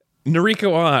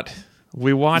Noriko Ott,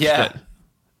 we watched it.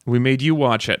 We made you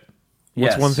watch it.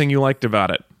 What's one thing you liked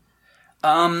about it?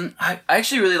 I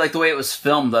actually really like the way it was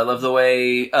filmed. I love the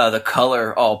way the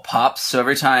color all pops. So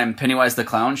every time Pennywise the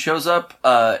Clown shows up,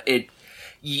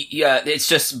 it's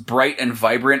just bright and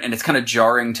vibrant, and it's kind of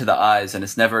jarring to the eyes, and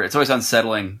it's always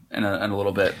unsettling in a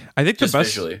little bit. I think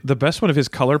the best one of his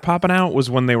color popping out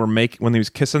was when when he was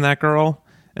kissing that girl,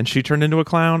 and she turned into a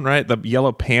clown. Right, the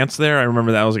yellow pants there. I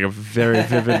remember that was like a very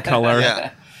vivid color.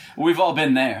 Yeah. We've all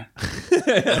been there.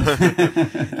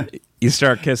 You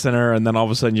start kissing her, and then all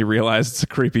of a sudden you realize it's a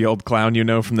creepy old clown you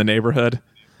know from the neighborhood.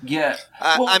 Yeah.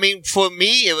 I mean, for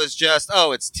me, it was just,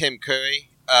 it's Tim Curry.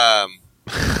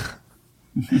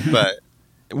 But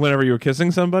whenever you were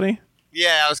kissing somebody?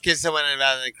 Yeah, I was kissing someone, and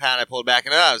rather than clown, I pulled back,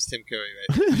 and it was Tim Curry.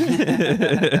 Right?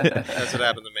 That's what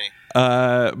happened to me.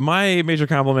 My major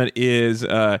compliment is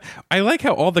I like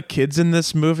how all the kids in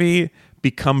this movie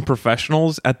become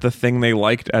professionals at the thing they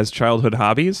liked as childhood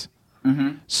hobbies.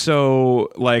 Mm-hmm.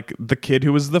 So, like, the kid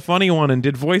who was the funny one and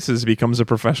did voices becomes a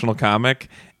professional comic.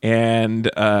 And,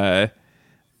 oh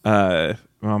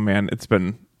man, it's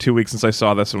been 2 weeks since I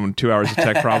saw this one. 2 hours of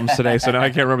tech problems today, so now I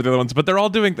can't remember the other ones. But they're all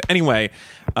doing... Anyway.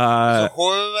 A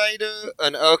horror writer,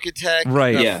 an architect,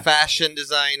 a fashion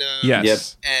designer.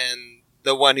 Yes. And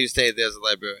the one who stayed there as a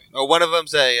librarian. Or one of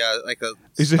them's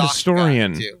He's a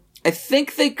historian. Too. I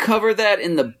think they cover that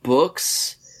in the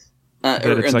books. That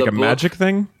it's like a magic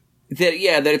thing?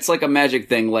 That it's like a magic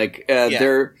thing. Like,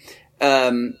 they're...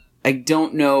 I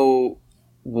don't know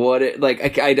what it...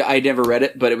 Like, I never read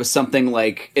it, but it was something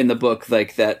like, in the book,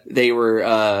 like, that they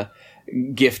were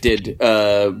gifted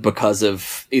because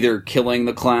of either killing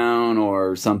the clown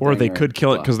or something. Or they could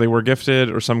kill it because they were gifted,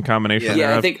 or some combination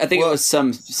thereof. I think it was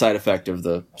some side effect of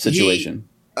the situation.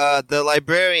 The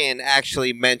librarian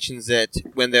actually mentions it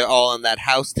when they're all in that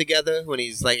house together, when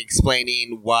he's like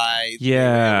explaining why they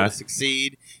were able to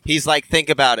succeed. He's like, think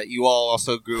about it. You all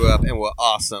also grew up and were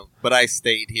awesome, but I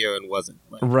stayed here and wasn't.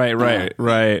 Like,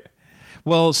 right.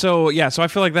 Well, so I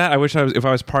feel like that. I wish if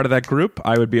I was part of that group,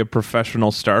 I would be a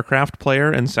professional StarCraft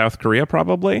player in South Korea,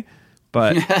 probably.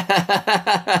 But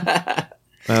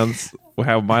that's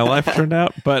how my life turned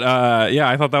out. But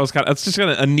I thought that was that's just kind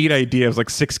of a neat idea. It was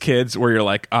like 6 kids where you're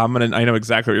like, I know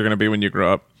exactly what you're gonna be when you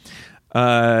grow up.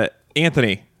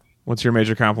 Anthony, what's your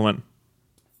major compliment?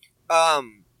 I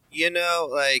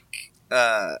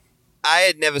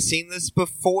had never seen this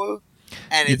before,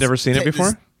 and you've never seen it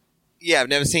before? Yeah, I've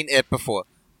never seen it before.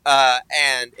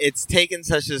 And it's taken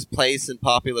such a place in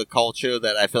popular culture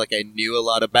that I feel like I knew a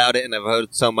lot about it, and I've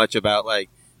heard so much about like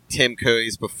Tim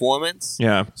Curry's performance.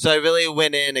 Yeah. So I really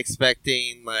went in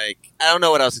expecting I don't know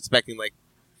what I was expecting, like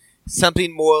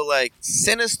something more like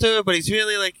sinister, but he's a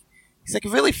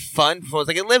really fun performance.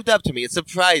 Like, it lived up to me. It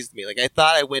surprised me. Like, I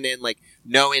thought I went in like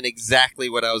knowing exactly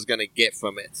what I was going to get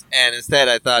from it, and instead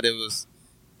I thought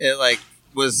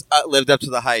lived up to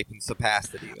the hype and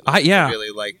surpassed it. I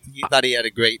really liked. He thought he had a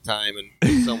great time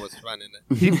and so much fun in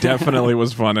it. He definitely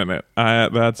was fun in it.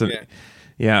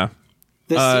 Yeah.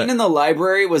 The scene in the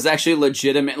library was actually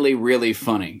legitimately really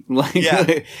funny.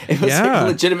 It was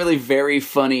legitimately very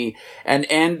funny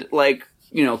and like,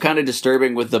 kind of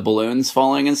disturbing with the balloons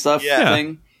falling and stuff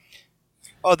thing.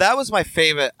 Oh, that was my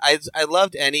favorite. I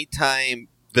loved any time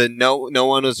no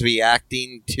one was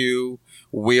reacting to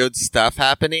weird stuff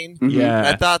happening. Mm-hmm. Yeah.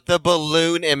 I thought the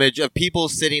balloon image of people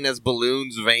sitting as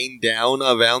balloons rained down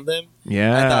around them.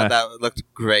 Yeah. I thought that looked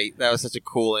great. That was such a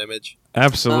cool image.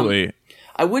 Absolutely.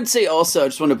 I would say also, I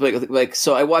just want to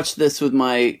so I watched this with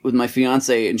my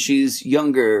fiance, and she's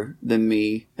younger than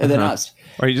me, than us.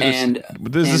 Are you is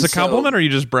this a compliment, or are you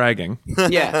just bragging?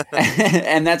 Yeah,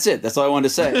 and that's it. That's all I wanted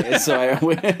to say. So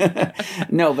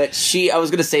no, but I was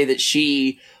going to say that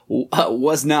she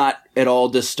was not at all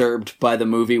disturbed by the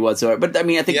movie whatsoever. But I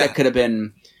mean, I think that could have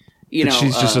been,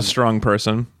 she's just a strong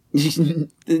person.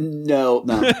 No.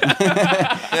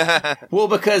 Well,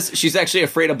 because she's actually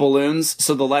afraid of balloons,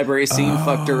 so the library scene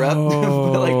fucked her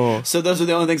up. So those are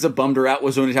the only things that bummed her out,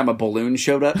 was the only time a balloon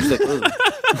showed up. She's like,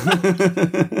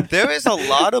 there is a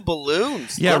lot of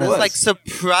balloons. Yeah, there's like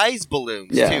surprise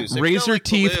balloons too. So razor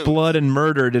teeth, balloons, blood, and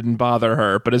murder didn't bother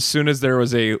her, but as soon as there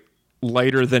was a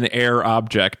lighter than air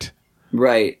object,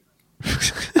 right.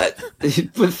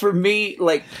 But for me,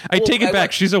 I take it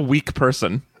back. She's a weak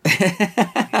person.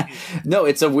 No,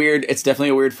 it's definitely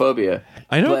a weird phobia.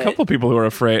 I know a couple people who are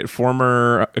afraid.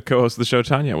 Former co-host of the show,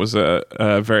 Tanya, was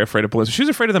very afraid of balloons. She's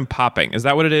afraid of them popping. Is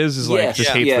that what it is? Hates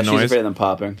the noise? She's afraid of them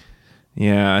popping.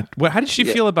 Yeah. How did she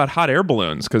feel about hot air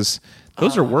balloons? Because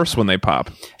those are worse when they pop.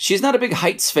 She's not a big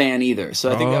heights fan either,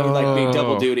 so I think that would be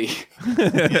double duty.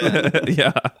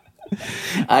 Yeah.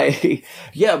 But I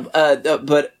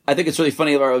think it's really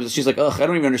funny. Laura, she's like, "Ugh, I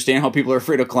don't even understand how people are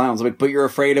afraid of clowns." I'm like, but you're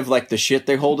afraid of like the shit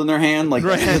they hold in their hand, like.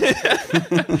 Right.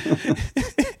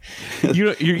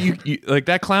 you like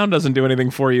that clown doesn't do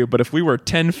anything for you, but if we were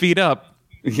 10 feet up.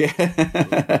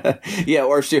 Yeah, yeah.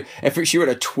 Or if she were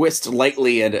to twist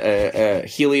lightly at a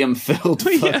helium-filled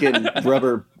fucking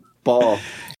rubber ball.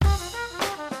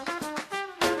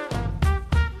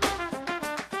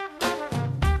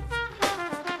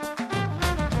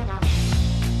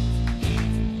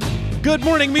 Good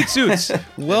morning, Meat Suits.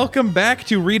 Welcome back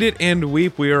to Read It and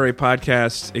Weep. We are a good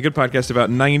podcast about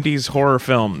 90s horror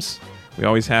films. We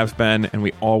always have been, and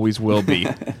we always will be.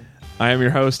 I am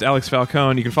your host, Alex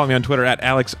Falcone. You can follow me on Twitter at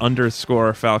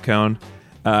Alex_Falcone.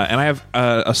 And I have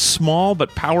a small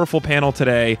but powerful panel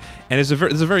today, and it's a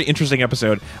very interesting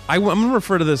episode. I'm going to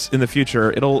refer to this in the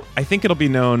future. I think it'll be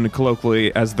known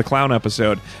colloquially as the clown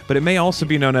episode, but it may also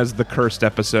be known as the cursed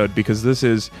episode, because this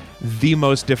is the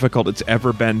most difficult it's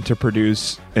ever been to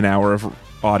produce an hour of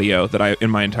audio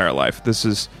in my entire life. This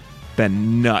has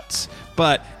been nuts.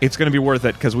 But it's going to be worth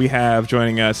it, because we have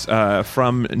joining us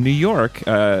from New York,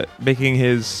 making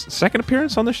his second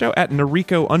appearance on the show at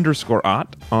Noriko_Ott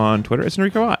on Twitter. It's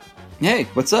Noriko Ott. Hey,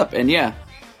 what's up? And yeah,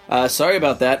 sorry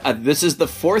about that. This is the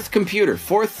fourth computer.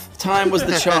 Fourth time was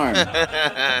the charm.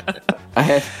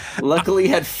 I luckily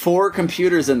had 4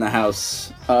 computers in the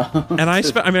house. And I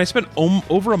spent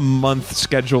over a month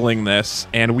scheduling this,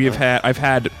 and I've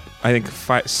had I think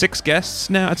 6 guests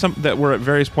now that were at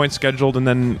various points scheduled, and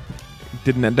then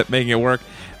didn't end up making it work.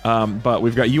 But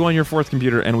we've got you on your 4th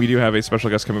computer, and we do have a special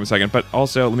guest coming in a second. But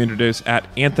also, let me introduce at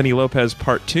Anthony Lopez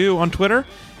Part 2 on Twitter.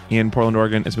 In Portland,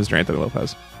 Oregon, it's Mr. Anthony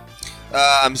Lopez.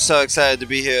 I'm so excited to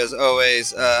be here as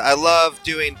always. I love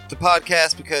doing the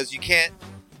podcast because you can't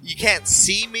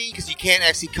see me, because you can't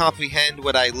actually comprehend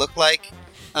what I look like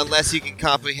unless you can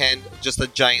comprehend just a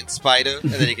giant spider,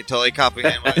 and then you can totally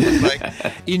comprehend what I look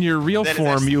like. In your real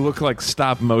form, you look like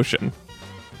stop motion.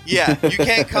 Yeah, you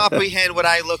can't comprehend what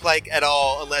I look like at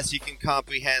all unless you can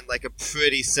comprehend like a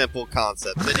pretty simple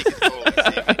concept. Then you can totally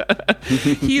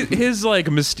see me. His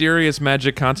like mysterious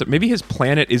magic concept. Maybe his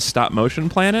planet is stop motion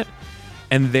planet,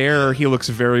 and there he looks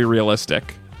very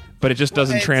realistic, but it just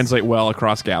doesn't translate well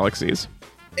across galaxies.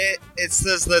 It's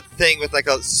just the thing with like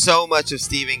so much of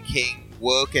Stephen King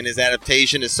work and his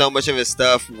adaptation is so much of his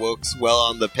stuff works well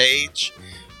on the page.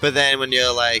 But then when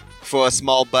you're like, for a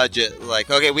small budget,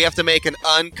 like, okay, we have to make an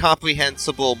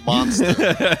incomprehensible monster.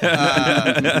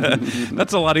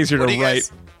 That's a lot easier to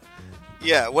write.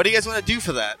 What do you guys want to do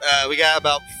for that? We got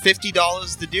about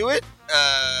 $50 to do it,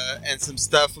 and some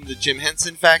stuff from the Jim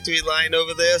Henson Factory line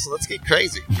over there, so let's get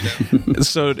crazy. You know?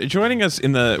 So joining us we're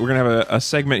going to have a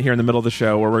segment here in the middle of the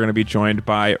show where we're going to be joined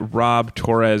by Rob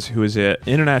Torres, who is an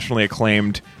internationally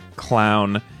acclaimed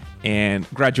clown and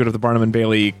graduate of the Barnum and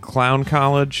Bailey Clown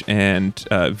College, and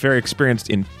very experienced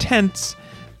in tents,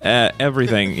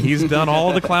 everything. He's done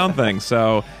all the clown things,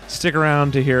 so stick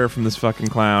around to hear from this fucking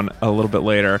clown a little bit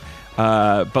later.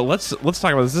 But let's talk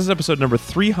about this. This is episode number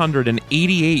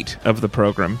 388 of the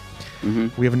program. Mm-hmm.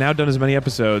 We have now done as many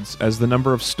episodes as the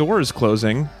number of stores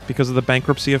closing because of the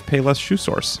bankruptcy of Payless Shoe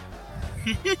Source.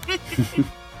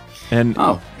 And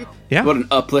yeah, what an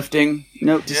uplifting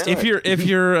note to start. If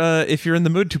you're in the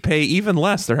mood to pay even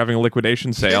less, they're having a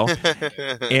liquidation sale,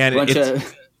 and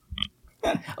it's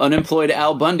unemployed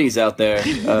Al Bundys out there.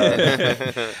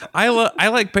 I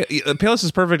like Payless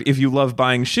is perfect if you love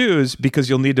buying shoes, because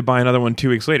you'll need to buy another one 2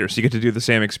 weeks later, so you get to do the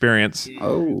same experience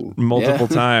multiple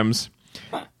times.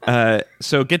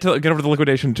 So get over to the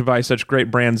liquidation to buy such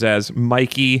great brands as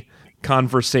Mikey,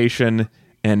 Conversation,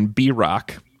 and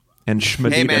B-Rock. And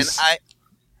Schmaditas. Hey man,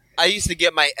 I used to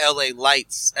get my LA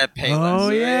Lights at Payless. Oh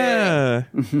yeah,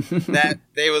 that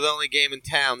they were the only game in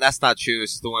town. That's not true.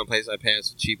 It's the one place my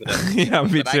parents were cheap enough. Yeah,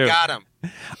 me too. I got them.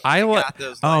 I got those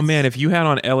lights. Oh man, if you had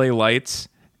on LA Lights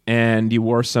and you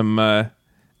wore some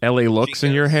LA looks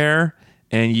in your hair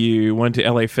and you went to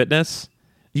LA Fitness,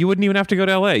 you wouldn't even have to go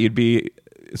to LA. You'd be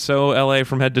so LA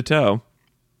from head to toe.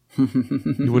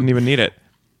 You wouldn't even need it.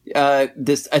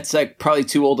 It's like probably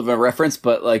too old of a reference,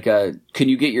 but like, can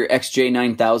you get your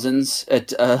XJ9000s at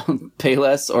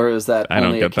Payless, or is that I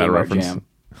only don't get a that Kmart reference. jam?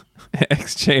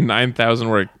 XJ9000,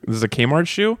 where this is a Kmart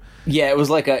shoe? Yeah, it was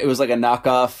like a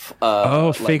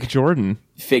knockoff. Fake Jordan.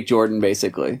 Fake Jordan,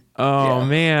 basically. Oh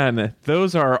man,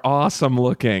 those are awesome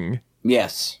looking.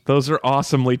 Yes, those are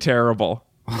awesomely terrible.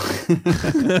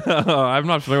 I'm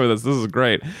not familiar with this. This is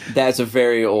great. That's a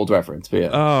very old reference, but yeah.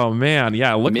 Oh man,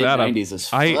 yeah, look that up. Mid-90s as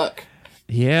fuck.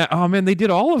 Yeah, oh man, they did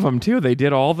all of them too. They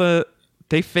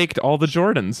faked all the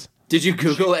Jordans. Did you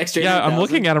Google XJ9000? Yeah, I'm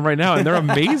looking at them right now, and they're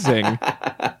amazing.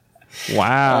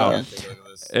 Wow.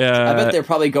 I bet they're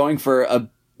probably going for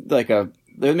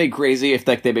they'd make crazy if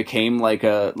they became like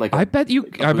a. I bet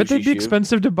they'd be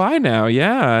expensive to buy now.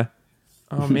 Yeah.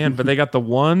 Oh man, but they got the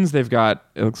ones. They've got,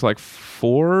 it looks like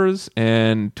 4s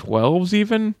and 12s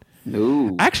even.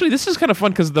 Ooh. Actually, this is kind of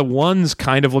fun because the ones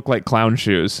kind of look like clown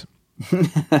shoes.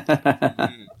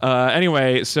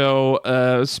 Anyway,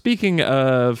 so speaking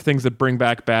of things that bring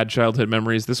back bad childhood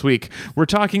memories, this week we're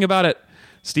talking about it.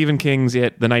 Stephen King's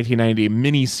It, the 1990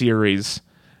 miniseries.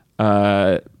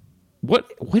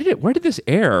 Where did this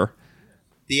air?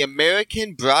 The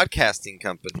American Broadcasting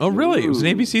Company. Oh, really? It was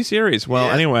an ABC series.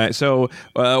 Well, anyway, so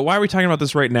why are we talking about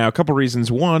this right now? A couple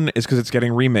reasons. One is because it's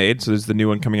getting remade, so there's the new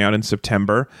one coming out in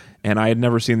September, and I had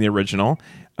never seen the original,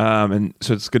 and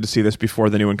so it's good to see this before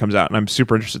the new one comes out, and I'm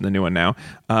super interested in the new one now.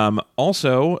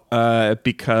 Also,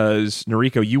 because,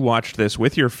 Noriko, you watched this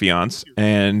with your fiance,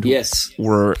 and you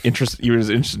were interested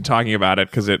in talking about it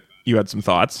because you had some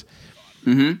thoughts.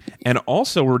 Mm-hmm. And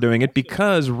also we're doing it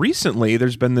because recently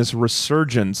there's been this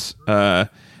resurgence.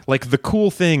 Like the cool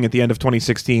thing at the end of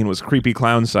 2016 was creepy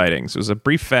clown sightings. It was a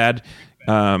brief fad,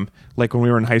 like when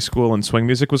we were in high school and swing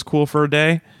music was cool for a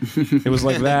day. It was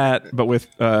like that, but with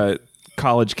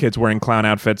college kids wearing clown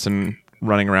outfits and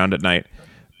running around at night.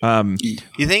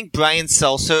 You think Brian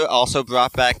Seltzer also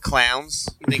brought back clowns?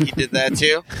 You think he did that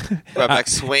too? Brought back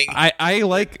swing? I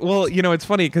like, well, it's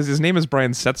funny because his name is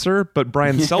Brian Setzer, but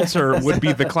Brian Seltzer would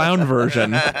be the clown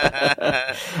version.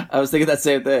 I was thinking that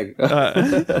same thing.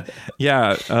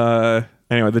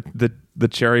 Anyway, the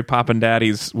cherry poppin'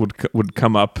 daddies would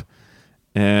come up,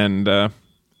 and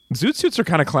Zoot Suits are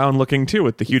kind of clown looking too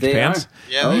with the huge pants.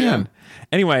 Yeah, man.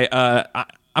 Anyway,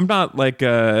 I'm not like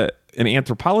an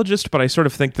anthropologist, but I sort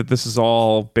of think that this is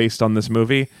all based on this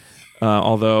movie,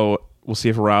 although we'll see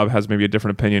if Rob has maybe a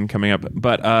different opinion coming up.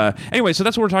 But anyway, so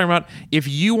that's what we're talking about. If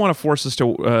you want to force us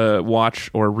to watch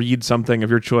or read something of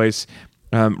your choice,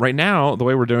 right now, the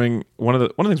way we're doing, one of the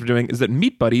things we're doing is that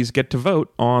Meat Buddies get to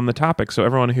vote on the topic. So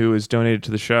everyone who is donated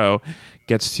to the show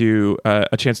gets to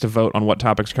a chance to vote on what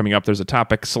topics are coming up. There's a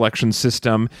topic selection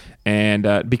system,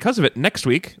 and because of it, next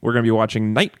week we're going to be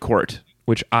watching Night Court,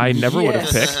 which I never would have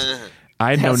picked.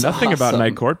 I know nothing about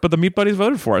Night Court, but the Meat Buddies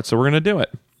voted for it, so we're going to do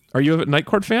it. Are you a Night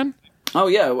Court fan? Oh,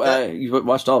 yeah. You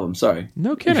watched all of them. Sorry.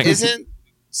 No kidding. Isn't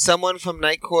someone from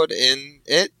Night Court in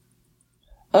it?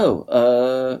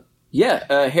 Oh,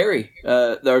 yeah. Harry.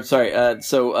 The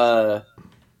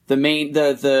main,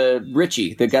 the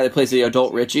Richie, the guy that plays the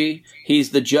adult Richie, he's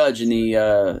the judge in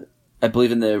the, I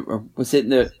believe in the, was it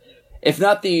in the, if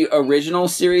not the original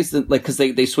series, because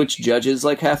they switched judges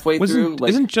halfway through.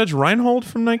 Isn't Judge Reinhold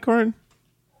from Night Court?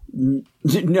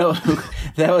 No,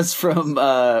 that was from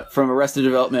Arrested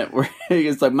Development, where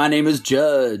he's like, "My name is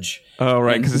Judge." Oh,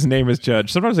 right, because his name is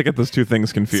Judge. Sometimes I get those two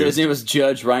things confused. So his name was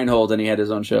Judge Reinhold, and he had his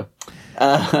own show.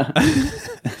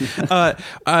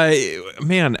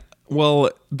 Man. Well,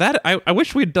 I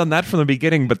wish we'd done that from the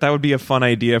beginning, but that would be a fun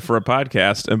idea for a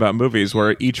podcast about movies,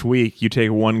 where each week you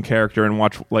take one character and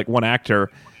watch one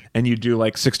actor, and you do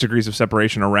 6 degrees of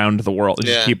separation around the world. And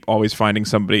just keep always finding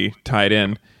somebody tied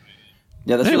in.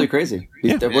 Yeah, that's really crazy.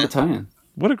 What a tie-in.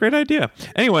 What a great idea.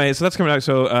 Anyway, so that's coming out.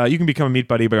 So you can become a Meat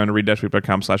Buddy by going to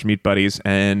read-week.com/meatbuddies,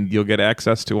 and you'll get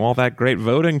access to all that great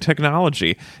voting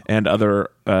technology and other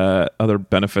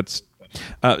benefits.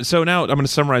 So now I'm going to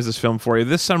summarize this film for you.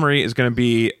 This summary is going to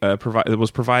be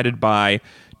provided by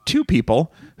 2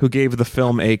 people who gave the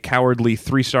film a cowardly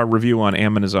 3-star review on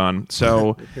Amazon.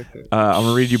 So I'm going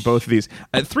to read you both of these.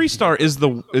 3-star is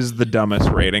the dumbest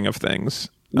rating of things.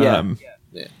 Yeah.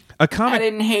 A comic, I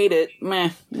didn't hate it, but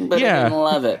I didn't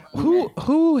love it.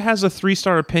 Who has a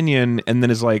 3-star opinion and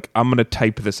then is like, I'm going to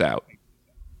type this out?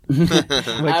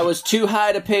 I was too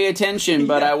high to pay attention,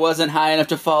 but I wasn't high enough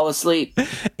to fall asleep.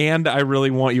 And I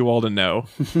really want you all to know.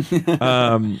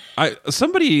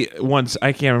 Somebody once,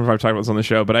 I can't remember if I've talked about this on the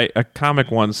show, but a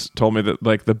comic once told me that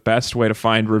the best way to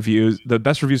find reviews, the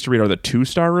best reviews to read are the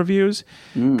 2-star reviews,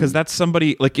 because that's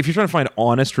somebody, if you're trying to find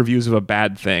honest reviews of a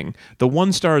bad thing, the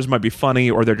 1 stars might be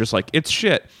funny, or they're just it's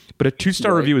shit, but a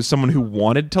 2-star review is someone who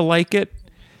wanted to like it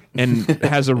and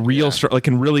has a real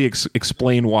can really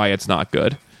explain why it's not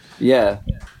good. Yeah.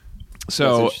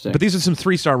 So, but these are some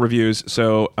 3-star reviews.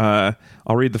 So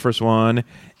I'll read the first one.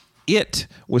 It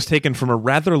was taken from a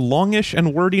rather longish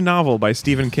and wordy novel by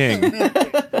Stephen King.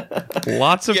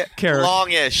 Lots of characters.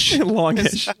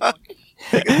 Longish.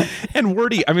 And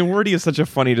wordy. I mean, wordy is such a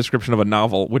funny description of a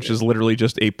novel, which is literally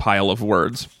just a pile of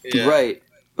words. Yeah. Right.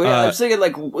 But I was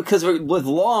thinking, because with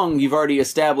long, you've already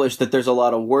established that there's a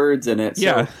lot of words in it. So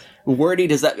yeah. Wordy,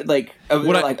 does that,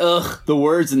 ugh, the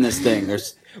words in this thing.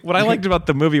 What I liked about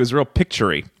the movie was real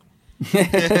picture-y.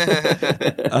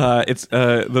 It's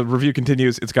the review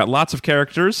continues. It's got lots of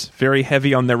characters, very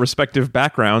heavy on their respective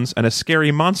backgrounds, and a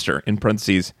scary monster, in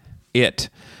parentheses, it,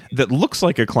 that looks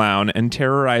like a clown and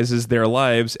terrorizes their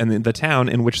lives and the town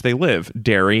in which they live,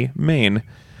 Derry, Maine.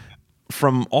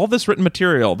 From all this written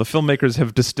material, the filmmakers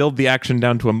have distilled the action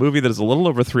down to a movie that is a little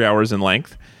over 3 hours in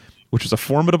length, which is a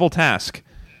formidable task.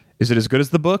 Is it as good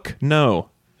as the book? No.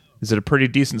 Is it a pretty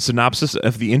decent synopsis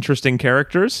of the interesting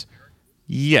characters?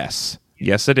 Yes.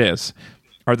 Yes, it is.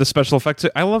 Are the special effects...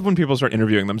 I love when people start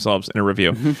interviewing themselves in a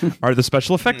review. Are the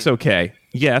special effects okay?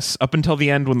 Yes, up until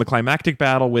the end when the climactic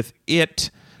battle with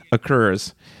it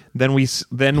occurs. Then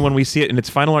when we see it in its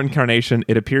final incarnation,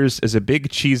 it appears as a big,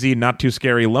 cheesy, not too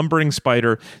scary, lumbering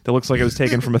spider that looks like it was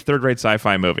taken from a third-rate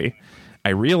sci-fi movie. I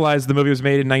realize the movie was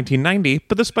made in 1990,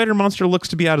 but the spider monster looks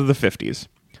to be out of the 50s.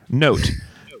 Note,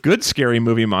 good scary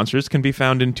movie monsters can be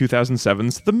found in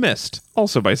 2007's The Mist,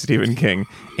 also by Stephen King,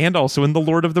 and also in the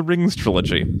Lord of the Rings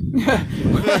trilogy.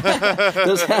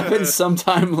 Those happen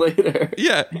sometime later.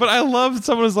 Yeah, but I love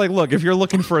someone who's like, look, if you're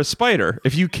looking for a spider,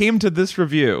 if you came to this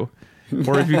review...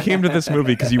 or if you came to this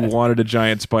movie because you wanted a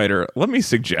giant spider, let me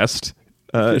suggest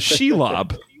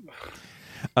Shelob.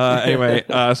 Anyway,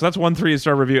 so that's 1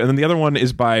 3-star review. And then the other one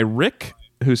is by Rick,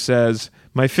 who says,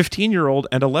 my 15-year-old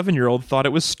and 11-year-old thought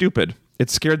it was stupid. It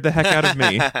scared the heck out of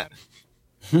me.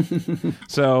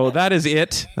 So that is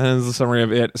it. That is the summary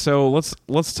of it. So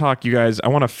let's talk, you guys. I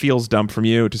want a feels dump from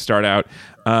you to start out.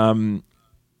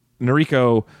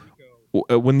 Noriko,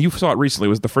 when you saw it recently,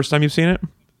 was it the first time you've seen it?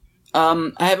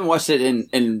 I haven't watched it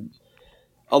in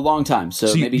a long time,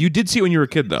 so maybe... You did see it when you were a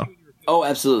kid, though? Oh,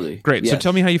 absolutely. Great. Yes. So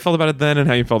tell me how you felt about it then and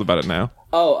how you felt about it now.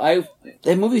 Oh,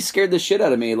 that movie scared the shit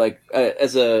out of me, like,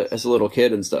 as a little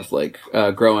kid and stuff, like,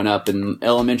 growing up in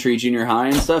elementary, junior high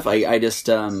and stuff. I just,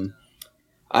 I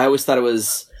always thought it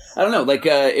was, I don't know, like,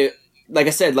 like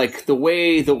I said, like, the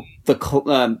way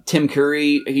Tim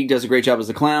Curry, he does a great job as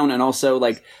a clown, and also,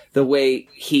 like, the way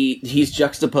he's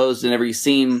juxtaposed in every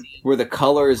scene where the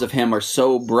colors of him are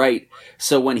so bright.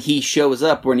 So when he shows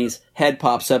up, when his head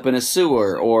pops up in a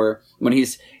sewer, or when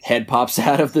his head pops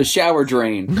out of the shower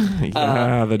drain.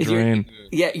 The drain.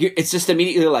 It's just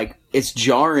immediately, like, it's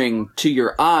jarring to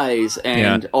your eyes,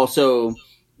 and also,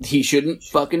 he shouldn't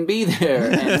fucking be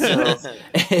there. And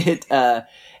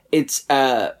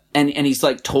so, and he's,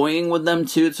 like, toying with them,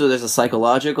 too, so there's a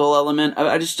psychological element.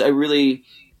 I really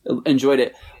enjoyed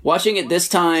it. Watching it this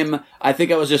time, I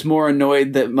think I was just more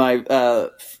annoyed that my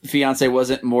fiance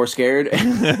wasn't more scared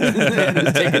and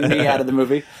was taking me out of the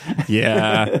movie.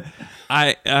 Yeah.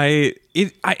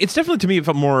 It's definitely, to me, it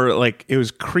felt more like it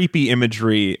was creepy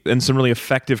imagery and some really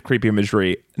effective creepy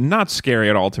imagery. Not scary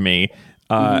at all to me.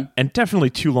 And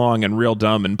definitely too long and real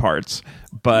dumb in parts.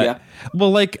 But,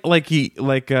 well,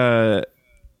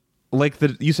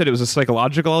 you said it was a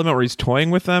psychological element where he's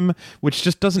toying with them, which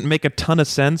just doesn't make a ton of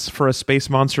sense for a space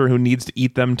monster who needs to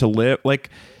eat them to live. Like,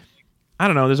 I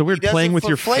don't know. There's a weird playing with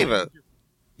your flavor.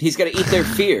 He's got to eat their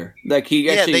fear. Like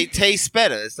they taste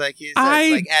better. It's like it's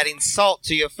like adding salt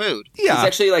to your food. Yeah, he's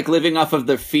actually like living off of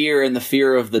the fear and the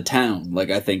fear of the town. Like,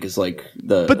 I think is like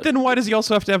the. But then why does he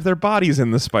also have to have their bodies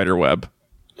in the spider web?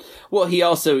 Well, he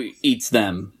also eats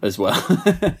them as well.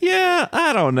 Yeah,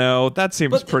 I don't know. That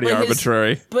seems pretty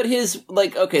arbitrary. But his,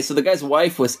 like, okay, so the guy's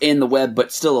wife was in the web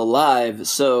but still alive,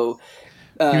 so...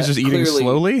 he was just eating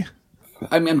slowly?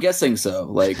 I'm guessing so.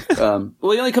 Like, well,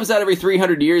 he only comes out every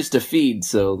 300 years to feed,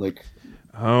 so, like...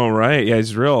 Oh, right. Yeah,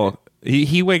 he's real.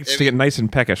 He waits to get nice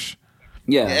and peckish.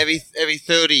 Yeah. Every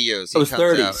 30 years he comes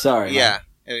 30, out. Sorry. Yeah.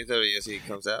 Every 30 years he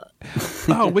comes out.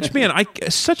 Oh, which, man,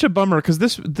 such a bummer, because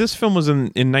this film was in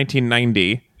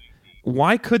 1990.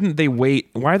 Why couldn't they wait?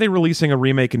 Why are they releasing a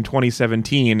remake in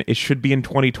 2017? It should be in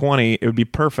 2020. It would be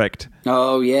perfect.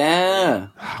 Oh, yeah.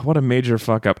 What a major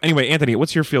fuck up. Anyway, Anthony,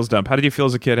 what's your feels dump? How did you feel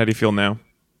as a kid? How do you feel now?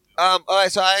 All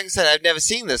right, so like I said, I've never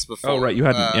seen this before. Oh, right, you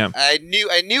hadn't, yeah. I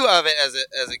knew of it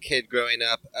as a kid growing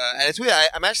up. And it's weird,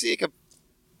 I'm actually like a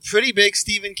pretty big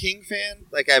Stephen King fan.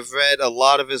 Like, I've read a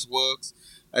lot of his works.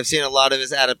 I've seen a lot of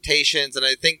his adaptations, and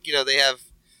I think, they have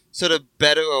sort of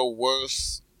better or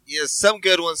worse, some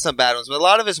good ones, some bad ones, but a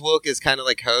lot of his work is kind of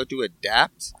like how to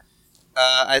adapt,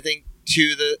 I think,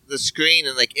 to the screen,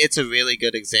 and, like, it's a really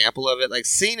good example of it. Like,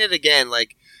 seeing it again,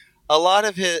 like, a lot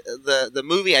of the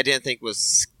movie I didn't think was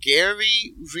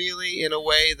scary, really, in a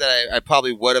way that I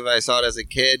probably would have if I saw it as a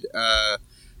kid.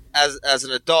 As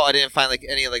an adult, I didn't find like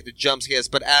any of like the jump scares,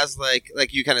 but as like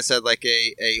you kind of said, like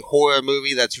a horror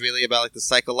movie that's really about like the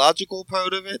psychological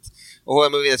part of it, a horror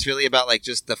movie that's really about like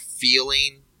just the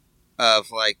feeling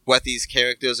of like what these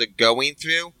characters are going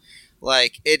through.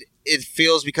 Like it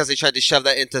feels, because they tried to shove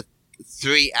that into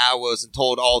 3 hours and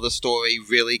told all the story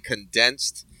really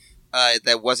condensed.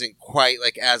 That wasn't quite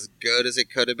like as good as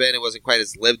it could have been. It wasn't quite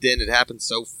as lived in. It happened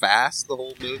so fast, the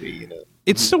whole movie, you know.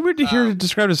 It's so weird to hear it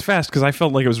described as fast because I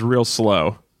felt like it was real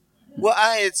slow. Well,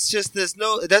 it's just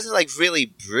it doesn't like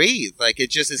really breathe. Like it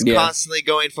just is constantly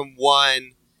going from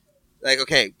one, like,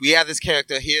 okay, we have this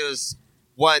character. Here's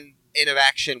one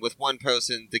interaction with one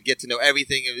person to get to know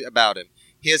everything about him.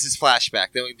 Here's his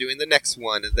flashback. Then we're doing the next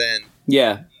one, and then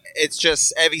it's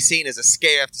just every scene is a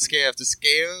scare after scare after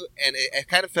scare, and it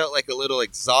kind of felt like a little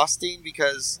exhausting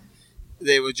because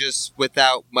they were just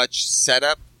without much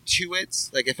setup to it.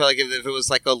 Like it felt like if it was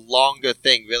like a longer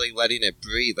thing, really letting it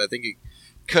breathe, I think it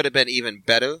could have been even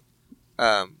better.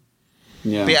 But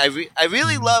yeah, I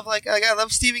really love I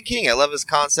love Stephen King. I love his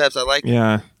concepts. I like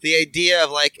the idea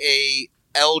of like a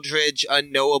eldritch,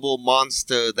 unknowable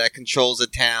monster that controls a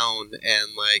town, and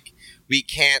like we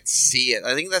can't see it.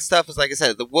 I think that stuff is, like I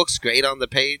said, the book's great on the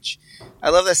page. I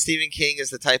love that Stephen King is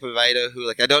the type of writer who,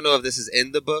 like, I don't know if this is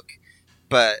in the book,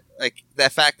 but like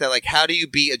that fact that like how do you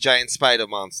beat a giant spider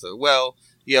monster? Well,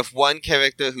 you have one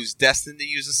character who's destined to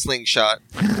use a slingshot,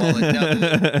 while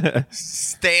another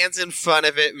stands in front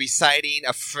of it reciting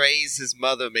a phrase his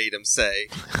mother made him say.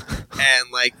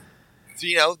 And, like,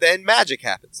 you know, then magic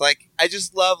happens. Like, I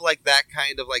just love, like, that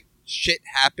kind of, like, shit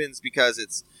happens because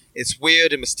it's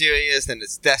weird and mysterious and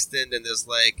it's destined, and there's,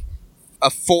 like,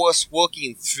 a force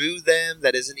working through them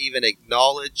that isn't even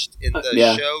acknowledged in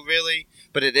the show, really,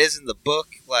 but it is in the book.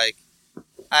 Like,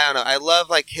 I don't know. I love,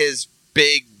 like, his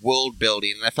big world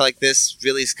building, and I feel like this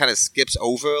really kind of skips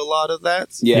over a lot of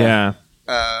that. Yeah.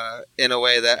 In a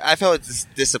way that I felt it's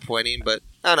disappointing, but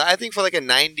I don't know. I think for like a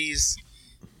 90s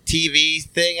TV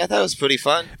thing, I thought it was pretty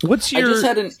fun. What's your... I just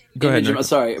had an image.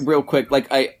 Sorry, real quick.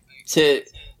 Like I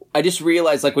just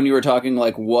realized, like, when you were talking,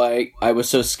 like, why I was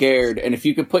so scared. And if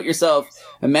you could put yourself,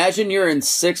 imagine you're in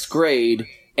 6th grade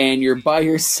and you're by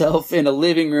yourself in a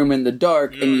living room in the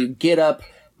dark, and you get up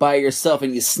by yourself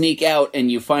and you sneak out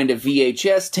and you find a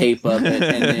VHS tape of it,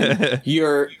 and then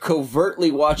you're covertly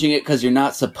watching it because you're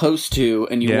not supposed to,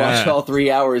 and you watch all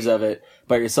 3 hours of it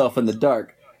by yourself in the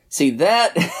dark. See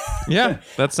that? Yeah,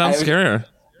 that sounds scarier.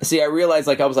 See, I realized,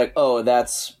 like, I was like, oh,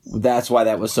 that's why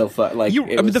that was so fun. Like, I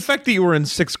mean, the fact that you were in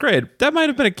 6th grade, that might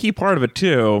have been a key part of it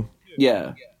too.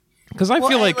 Yeah, because I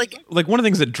feel like one of the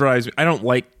things that drives me, I don't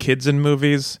like kids in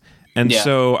movies. And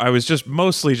so I was just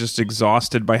mostly just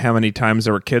exhausted by how many times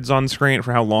there were kids on screen,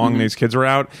 for how long these kids were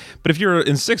out. But if you're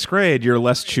in 6th grade, you're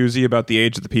less choosy about the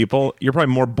age of the people. You're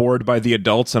probably more bored by the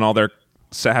adults and all their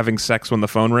having sex when the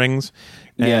phone rings.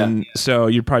 And so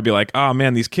you'd probably be like, oh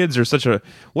man, these kids are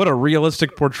what a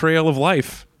realistic portrayal of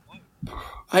life.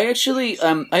 I actually,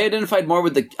 I identified more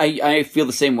with I feel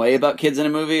the same way about kids in a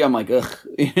movie. I'm like, ugh.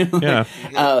 Yeah.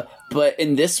 But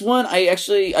in this one,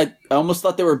 I almost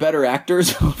thought they were better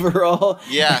actors overall.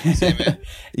 Yeah, same man.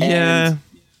 Yeah.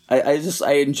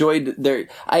 I enjoyed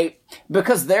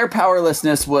because their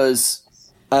powerlessness was,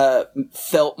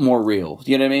 felt more real.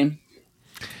 You know what I mean?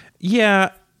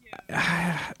 Yeah.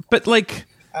 But like,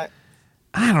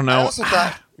 I don't know. I also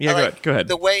thought, go ahead.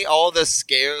 The way all the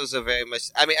scares are very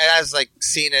much, I mean, as like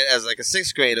seeing it as like a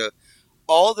 6th grader,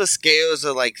 all the scares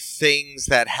are like things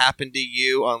that happen to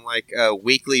you on like a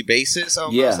weekly basis.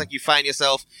 Almost like you find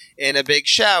yourself in a big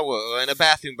shower or in a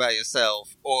bathroom by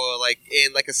yourself, or like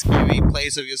in like a scary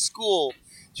place of your school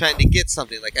trying to get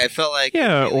something. Like I felt like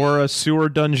or a sewer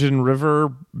dungeon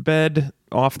river bed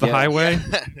off the highway.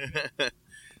 Yeah.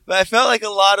 But I felt like a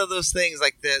lot of those things,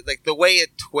 like the way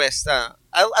it twists.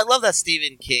 I love that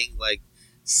Stephen King, like,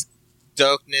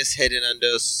 darkness hidden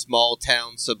under small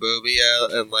town suburbia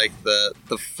and like the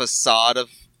facade of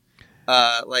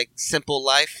like simple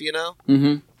life, you know.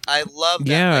 Mm-hmm. I love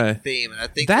that like, theme, and I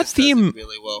think that theme does it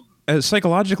really well.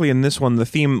 Psychologically, in this one, the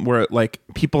theme where like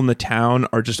people in the town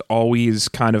are just always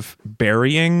kind of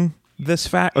burying this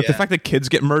fact, like the fact that kids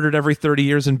get murdered every 30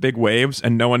 years in big waves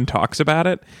and no one talks about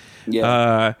it.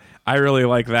 I really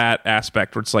like that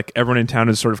aspect where it's like everyone in town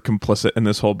is sort of complicit in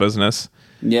this whole business.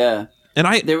 Yeah. And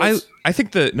I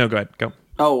think no, go ahead, go.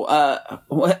 Oh,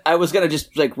 I was gonna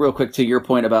just like real quick to your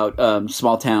point about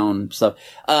small town stuff.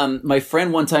 My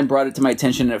friend one time brought it to my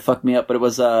attention and it fucked me up, but it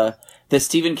was that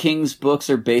Stephen King's books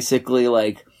are basically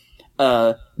like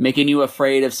making you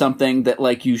afraid of something that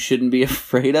like you shouldn't be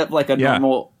afraid of, like a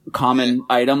normal common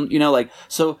item, you know, like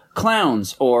so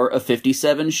clowns or a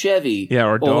 57 Chevy,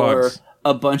 or dogs. Or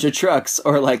a bunch of trucks,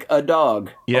 or like a dog.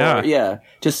 Yeah.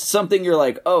 Just something you're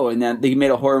like, oh, and then they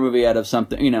made a horror movie out of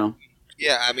something, you know.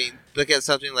 Yeah, I mean, look at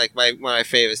something like one of my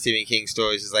favorite Stephen King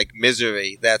stories is like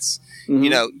Misery. That's, you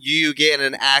know, you get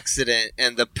in an accident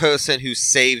and the person who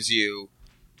saves you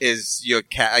is your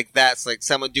cat. Like that's like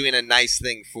someone doing a nice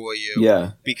thing for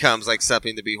you. Becomes like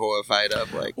something to be horrified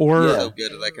of. Like or so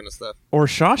good at that kind of stuff. Or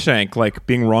Shawshank, like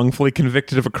being wrongfully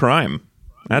convicted of a crime.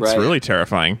 That's really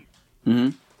terrifying.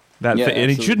 Mm-hmm.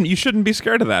 And you shouldn't be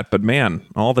scared of that. But man,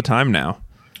 all the time now.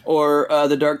 Or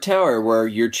the Dark Tower, where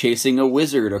you're chasing a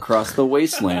wizard across the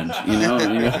wasteland. You know,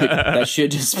 that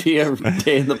should just be a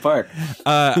day in the park.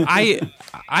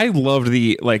 I loved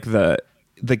the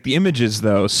images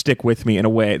though stick with me in a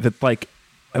way that like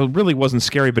it really wasn't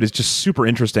scary, but it's just super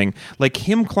interesting. Like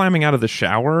him climbing out of the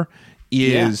shower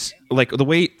is like the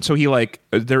way. So he like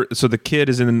there. So the kid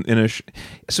is in a.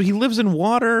 So he lives in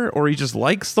water, or he just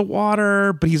likes the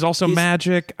water, but he's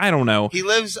magic. I don't know. He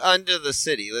lives under the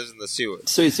city. He lives in the sewers.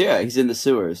 So he's in the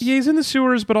sewers. Yeah, he's in the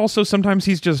sewers, but also sometimes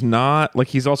he's just not. Like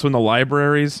he's also in the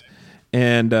libraries,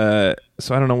 and so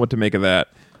I don't know what to make of that.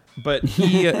 But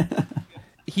he.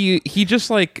 He just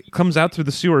like comes out through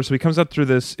the sewer, so he comes out through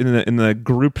this in the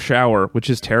group shower, which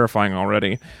is terrifying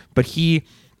already. But he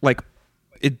like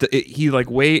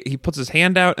he puts his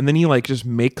hand out, and then he like just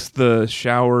makes the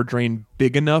shower drain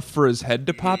big enough for his head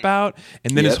to pop out,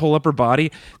 and then his whole upper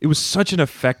body. It was such an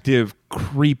effective,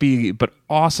 creepy but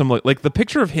awesome. Like the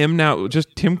picture of him now,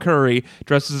 just Tim Curry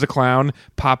dressed as a clown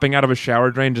popping out of a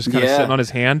shower drain, just kind of sitting on his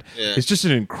hand. It's just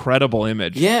an incredible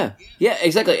image. Yeah,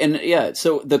 exactly. And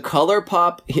so the color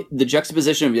pop, the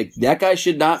juxtaposition of like that guy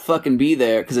should not fucking be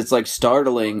there because it's like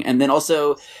startling, and then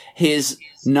also his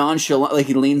nonchalant, like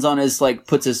he leans on his like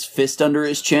puts his fist under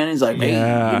his chin. And he's like,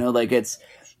 hey, you know, like it's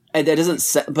that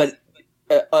doesn't, but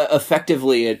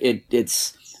effectively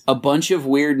it's a bunch of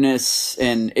weirdness,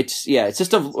 and it's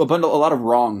just a lot of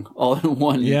wrong all in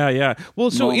one.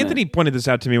 Well, so moment. Anthony pointed this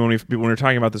out to me when we were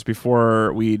talking about this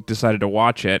before we decided to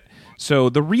watch it. So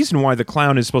the reason why the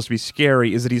clown is supposed to be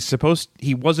scary is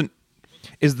that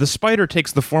the spider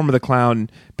takes the form of the clown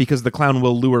because the clown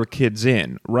will lure kids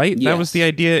in, right? Yes. That was the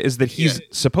idea, is that he's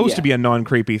supposed to be a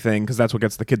non-creepy thing because that's what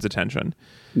gets the kids' attention.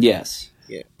 Yes.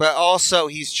 Yeah. But also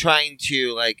he's trying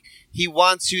to, like, he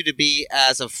wants you to be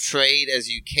as afraid as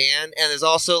you can. And there's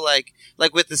also, like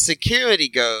with the security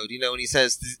guard, you know, when he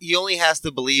says, he only has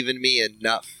to believe in me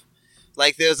enough.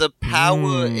 Like, there's a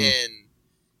power in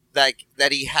that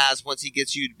he has once he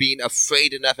gets you being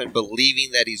afraid enough and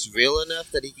believing that he's real enough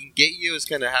that he can get you is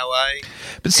kind of how I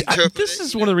interpret this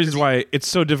is one of the reasons why it's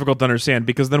so difficult to understand,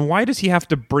 because then why does he have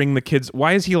to bring the kids?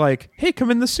 Why is he like, hey, come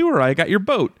in the sewer, I got your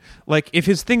boat? Like, if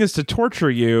his thing is to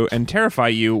torture you and terrify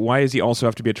you, why does he also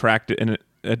have to be an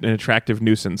attractive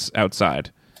nuisance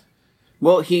outside?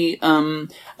 Well, he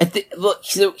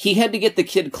so he had to get the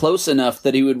kid close enough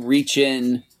that he would reach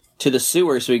in to the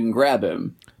sewer so he can grab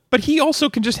him. But he also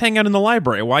can just hang out in the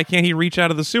library. Why can't he reach out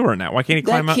of the sewer now? Why can't he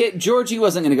climb out? Georgie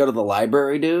wasn't going to go to the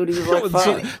library, dude. He was like,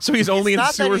 fine. So he's only in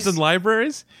sewers and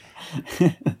libraries?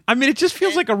 I mean, it just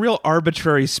feels like a real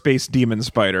arbitrary space demon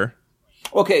spider.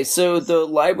 Okay, so the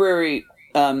library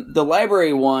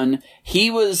one,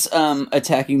 he was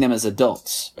attacking them as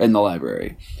adults in the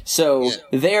library. So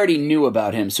they already knew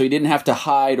about him, so he didn't have to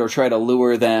hide or try to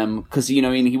lure them, because, you know,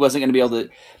 I mean, he wasn't going to be able to...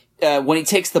 when he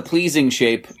takes the pleasing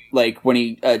shape, like when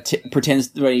he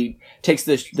when he takes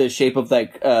the shape of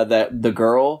like the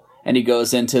girl, and he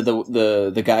goes into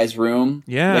the guy's room,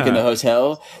 like in the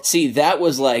hotel. See, that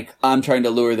was like, I'm trying to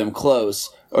lure them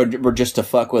close, or just to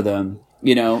fuck with them,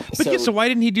 you know. But so why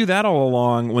didn't he do that all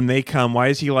along? When they come, why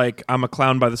is he like, I'm a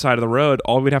clown by the side of the road?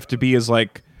 All we'd have to be is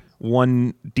like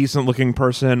one decent looking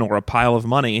person or a pile of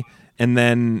money, and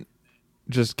then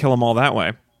just kill them all that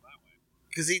way.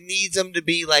 Because he needs them to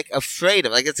be, like, afraid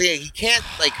of. Like, he can't,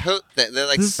 like, hurt them. They're,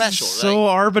 like, this special. Is so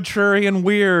arbitrary and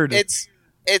weird. It's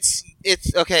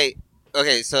okay.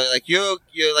 Okay, so, like,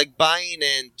 you're like, buying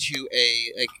into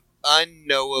a, like,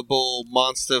 unknowable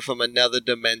monster from another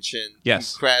dimension.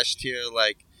 Yes. Who crashed here.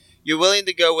 Like, you're willing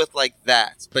to go with, like,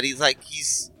 that. But you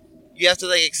have to,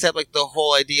 like, accept, like, the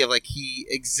whole idea of, like, he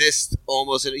exists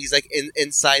almost, and he's, like,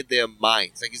 inside their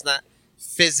minds. Like, he's not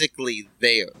physically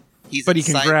there. But he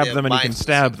can grab them and he can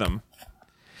stab them.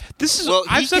 This is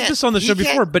I've said this on the show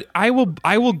before, but I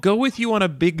will go with you on a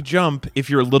big jump if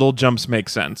your little jumps make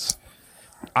sense.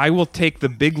 I will take the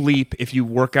big leap if you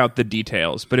work out the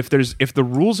details. But if the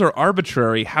rules are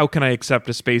arbitrary, how can I accept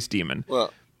a space demon?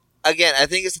 Well, again, I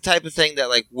think it's the type of thing that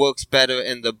like works better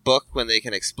in the book when they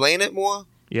can explain it more.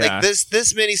 Yeah. Like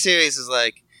this miniseries is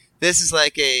like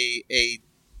a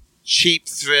cheap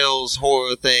thrills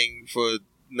horror thing for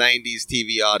 90s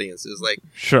TV audiences. Like,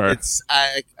 sure,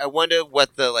 I wonder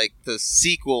what the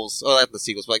sequels, or not the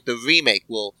sequels, but like the remake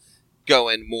will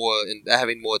going more and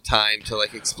having more time to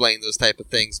like explain those type of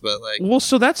things. But like, well,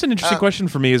 so that's an interesting question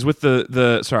for me. Is with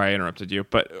the sorry, I interrupted you,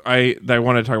 but I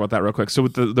want to talk about that real quick. So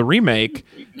with the remake,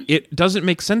 it doesn't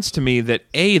make sense to me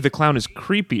that the clown is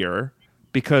creepier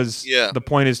because the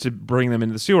point is to bring them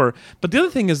into the sewer. But the other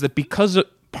thing is that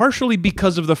partially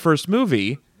because of the first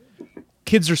movie,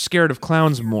 kids are scared of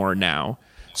clowns more now.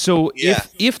 So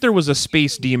if there was a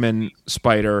space demon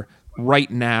spider right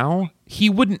now, he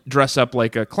wouldn't dress up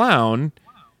like a clown.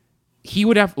 He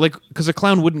would have because a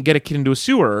clown wouldn't get a kid into a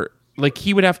sewer. Like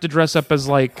he would have to dress up as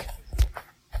like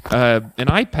an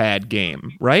iPad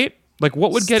game, right? Like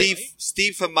what would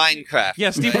Steve from Minecraft?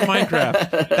 Yeah, Steve from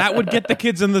Minecraft. That would get the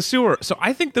kids in the sewer. So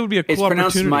I think that would be a cool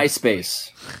opportunity. It's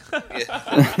pronounced MySpace.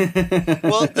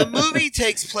 Well, the movie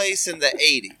takes place in the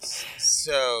 80s,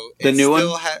 so the new one.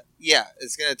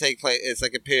 It's going to take place. It's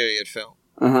like a period film.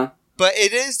 Uh-huh. But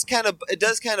it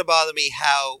does kind of bother me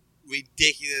how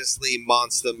ridiculously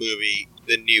monster movie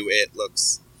the new It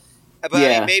looks. But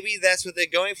I mean, maybe that's what they're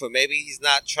going for. Maybe he's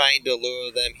not trying to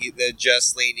lure them. They're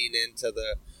just leaning into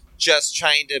just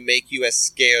trying to make you as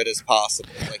scared as possible.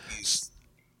 Like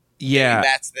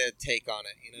that's their take on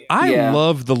it. You know? I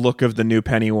love the look of the new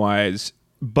Pennywise,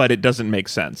 but it doesn't make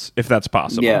sense if that's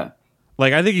possible. Yeah.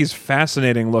 Like, I think he's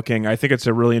fascinating looking. I think it's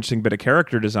a really interesting bit of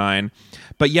character design.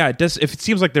 But yeah, if it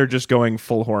seems like they're just going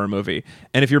full horror movie.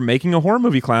 And if you're making a horror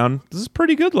movie clown, this is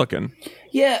pretty good looking.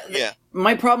 Yeah.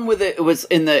 My problem with it was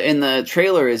in the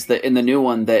trailer is that in the new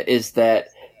one there's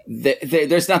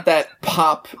not that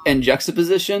pop and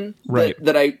juxtaposition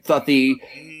that I thought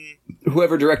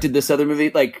whoever directed this other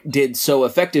movie did so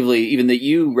effectively. Even that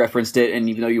you referenced it, and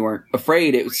even though you weren't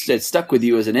afraid, it stuck with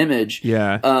you as an image.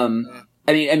 Yeah.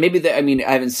 I mean, and maybe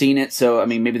I haven't seen it, so I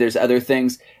mean, maybe there's other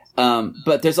things.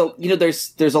 But there's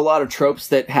a lot of tropes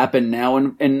that happen now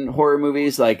in horror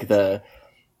movies, like the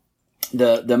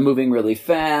moving really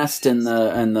fast and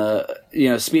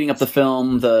the speeding up the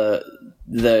film,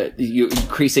 you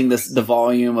increasing the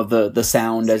volume of the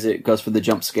sound as it goes for the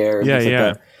jump scare. And things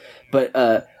like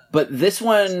that. But this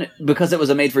one, because it was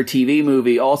a made-for-TV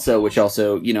movie also, which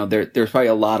also, there's probably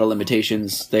a lot of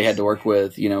limitations they had to work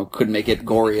with, couldn't make it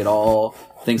gory at all,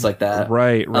 things like that.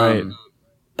 Right.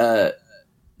 Anyway,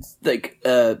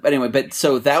 but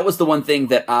so that was the one thing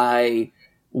that I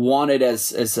wanted as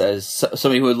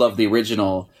somebody who would love the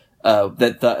original, it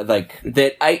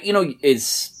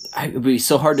would be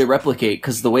so hard to replicate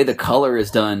because the way the color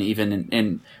is done, even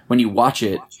and when you watch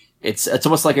it, it's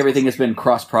almost like everything has been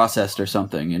cross-processed or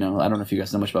something. I don't know if you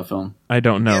guys know much about film. I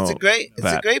don't know. It's a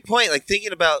great point. Like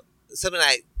thinking about something,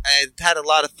 I had a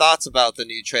lot of thoughts about the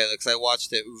new trailer because I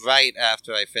watched it right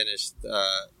after I finished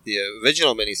the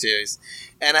original miniseries,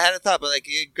 and I had a thought. But like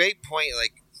a great point,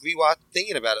 like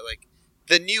thinking about it, like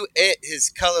the new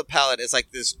his color palette is like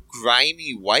this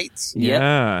grimy white.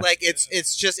 Yeah, like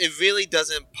it's just it really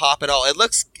doesn't pop at all. It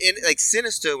looks like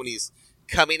sinister when he's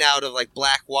coming out of like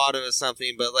black water or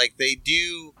something, but like they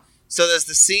do. So there's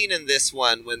the scene in this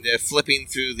one when they're flipping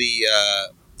through the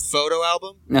photo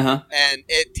album, and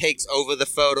it takes over the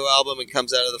photo album and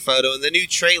comes out of the photo. In the new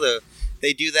trailer,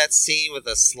 they do that scene with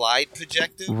a slide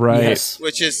projector, right? Yes.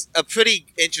 Which is a pretty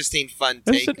interesting, fun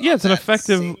take. It's an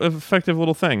effective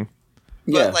little thing.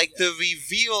 But like the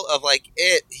reveal of like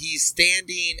he's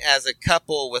standing as a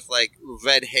couple with like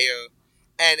red hair.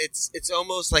 And it's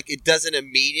almost like it doesn't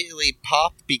immediately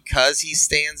pop because he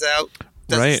stands out.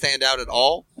 Doesn't stand out at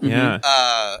all. Yeah.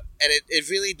 And it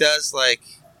really does it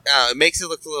makes it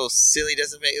look a little silly.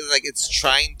 Doesn't make it like it's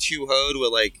trying too hard. Where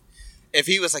like if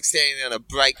he was like standing in a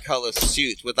bright color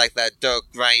suit with like that dark,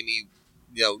 grimy,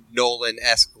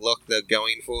 Nolan-esque look they're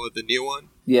going for with the new one.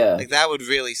 Yeah. Like that would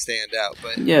really stand out.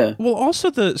 But well,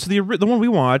 also the one we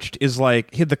watched is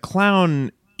like the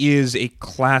clown is a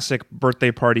classic birthday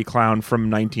party clown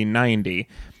from 1990,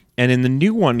 and in the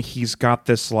new one he's got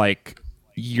this like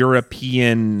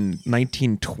European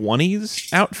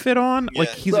 1920s outfit on. Like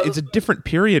it's a different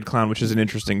period clown, which is an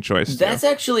interesting choice. That's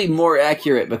actually more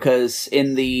accurate because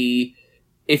in the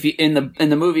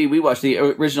movie we watched, the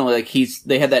original, like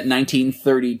they had that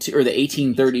 1932 or the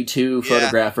 1832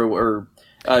 photograph or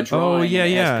drawing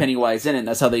has Pennywise in it, and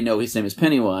that's how they know his name is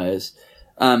Pennywise.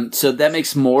 So that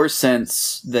makes more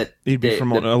sense that he'd be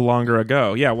from a longer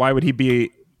ago. Yeah, why would he be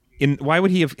in? Why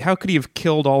would he have? How could he have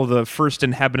killed all of the first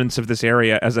inhabitants of this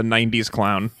area as a '90s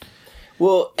clown?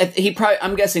 Well,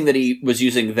 I'm guessing that he was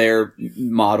using their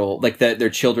model, like their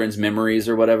children's memories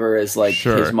or whatever, as like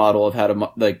his model of how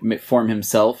to like form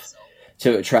himself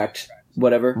to attract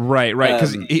whatever. Right.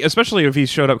 Because especially if he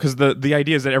showed up, because the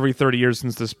idea is that every 30 years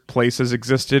since this place has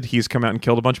existed, he's come out and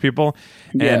killed a bunch of people.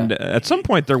 Yeah. And at some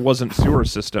point, there wasn't sewer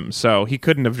systems, so he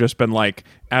couldn't have just been like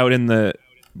out in the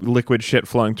liquid shit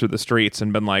flowing through the streets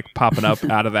and been like popping up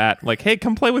out of that, like, hey,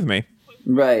 come play with me.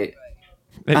 Right.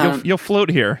 You'll float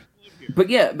here. But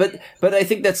yeah, but I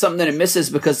think that's something that it misses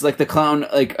because like the clown,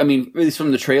 like, I mean, at least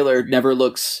from the trailer, never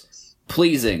looks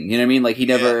pleasing. You know what I mean? Like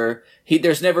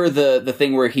there's never the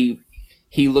thing where he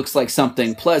looks like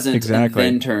something pleasant and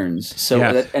then turns.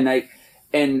 So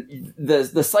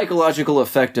the psychological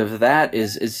effect of that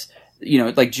is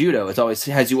like judo. It always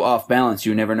has you off balance.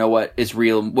 You never know what is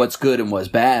real, what's good, and what's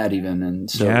bad, even.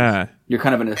 And so you're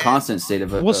kind of in a constant state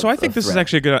of so I think this is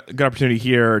actually a good opportunity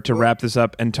here to wrap this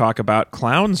up and talk about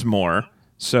clowns more.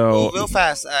 So real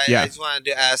fast, I just wanted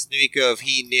to ask Noriko if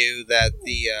he knew that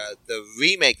the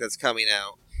remake that's coming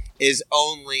out is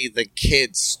only the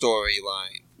kids'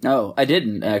 storyline. No, I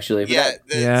didn't actually.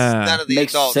 None of the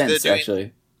makes adults. Sense,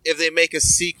 actually. If they make a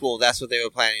sequel, that's what they were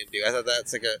planning to do. I thought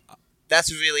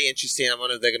that's really interesting. I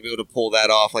wonder if they're going to be able to pull that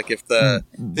off. Like if the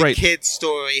kid's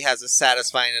story has a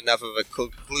satisfying enough of a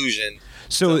conclusion.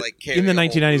 So in the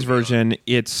 1990s version,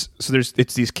 it's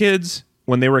these kids.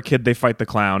 When they were a kid, they fight the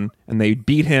clown and they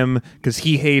beat him because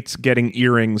he hates getting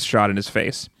earrings shot in his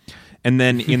face. And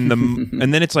then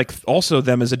and then it's like also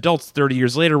them as adults 30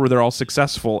 years later where they're all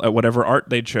successful at whatever art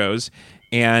they chose,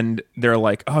 and they're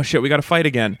like, oh shit, we got to fight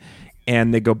again,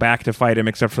 and they go back to fight him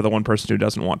except for the one person who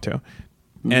doesn't want to.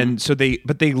 Mm-hmm. And so they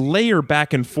layer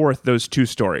back and forth those two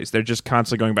stories. They're just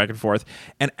constantly going back and forth.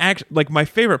 And like my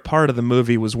favorite part of the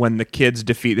movie was when the kids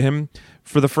defeat him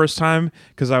for the first time,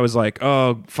 because I was like,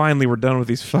 oh, finally we're done with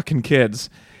these fucking kids,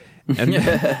 and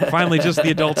finally just the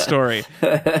adult story.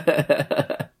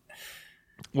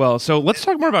 Well, so let's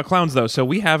talk more about clowns, though. So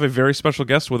we have a very special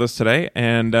guest with us today,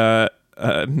 and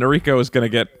Noriko is going to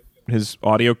get his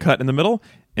audio cut in the middle,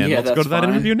 and let's go to that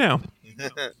interview now.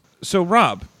 So,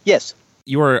 Rob. Yes.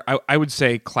 You are, I would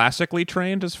say, classically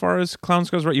trained as far as clowns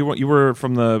goes, right? You were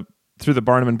through the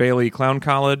Barnum and Bailey Clown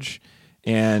College,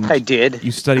 and I did.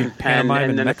 You studied pantomime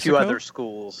and in then Mexico? a few other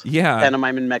schools. Yeah,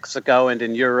 pantomime in Mexico and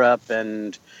in Europe,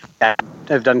 and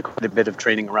I've done quite a bit of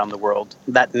training around the world.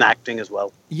 That and acting as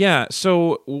well. Yeah.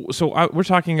 So we're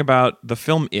talking about the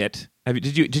film It.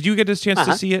 Did you get a chance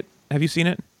to see it? Have you seen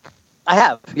it? I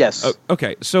have. Yes.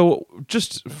 Okay. So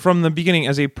just from the beginning,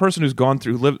 as a person who's gone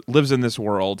through lives in this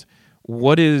world,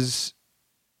 how does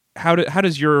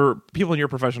your people in your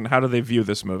profession, how do they view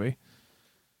this movie?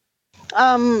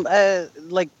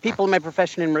 Like people in my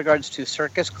profession in regards to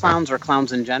circus clowns or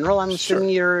clowns in general, I'm assuming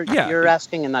you're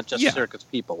asking, and not just circus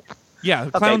people. Yeah,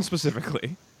 clowns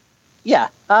specifically. Yeah.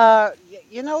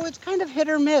 It's kind of hit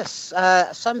or miss.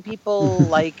 Some people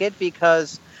like it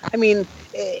because, I mean,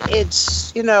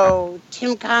 it's,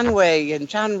 Tim Conway and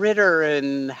John Ritter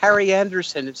and Harry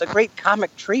Anderson. It's a great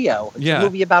comic trio. It's a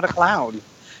movie about a clown,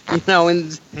 and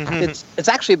it's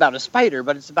actually about a spider,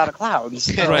 but it's about a clown.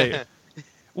 So. Right.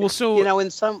 Well, so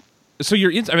So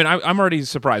you're. I'm already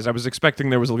surprised. I was expecting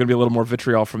there was going to be a little more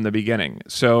vitriol from the beginning.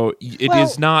 So it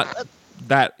is not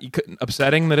that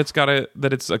upsetting that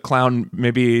it's a clown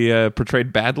maybe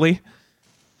portrayed badly.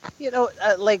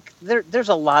 There's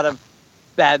a lot of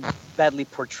badly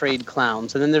portrayed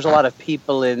clowns, and then there's a lot of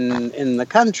people in the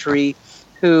country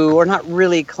who are not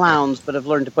really clowns but have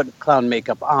learned to put clown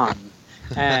makeup on.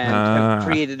 And have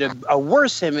created a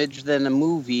worse image than a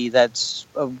movie that's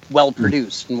well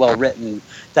produced and well written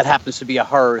that happens to be a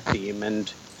horror theme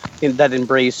and that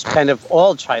embraced kind of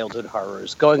all childhood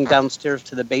horrors. Going downstairs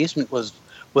to the basement was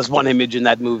one image in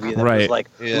that movie that was like,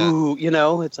 ooh,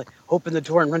 it's like open the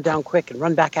door and run down quick and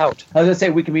run back out. I was gonna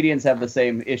say we comedians have the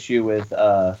same issue with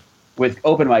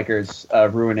open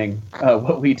micers ruining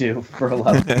what we do for a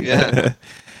living. Yeah.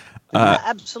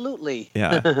 Absolutely.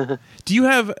 Yeah. Do you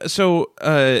have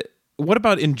what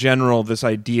about in general this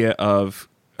idea of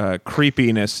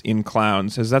creepiness in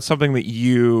clowns? Is that something that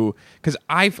because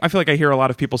I feel like I hear a lot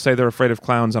of people say they're afraid of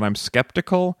clowns, and I'm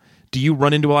skeptical. Do you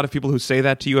run into a lot of people who say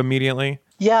that to you immediately?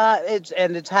 Yeah,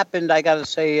 it's happened. I got to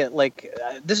say,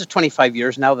 this is 25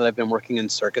 years now that I've been working in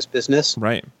circus business.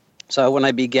 Right. So when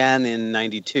I began in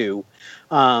 '92,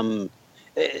 there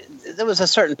was a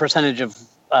certain percentage of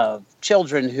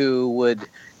children who would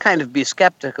kind of be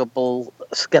skeptical,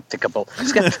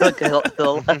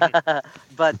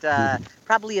 but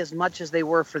probably as much as they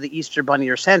were for the Easter Bunny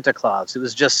or Santa Claus. It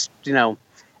was just,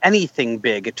 anything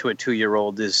big to a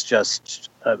 2-year-old is just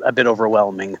a bit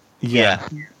overwhelming. Yeah.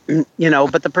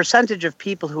 But the percentage of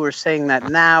people who are saying that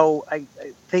now, I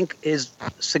think, is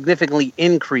significantly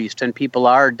increased, and people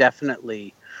are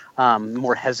definitely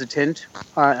more hesitant,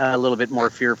 a little bit more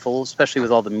fearful, especially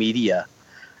with all the media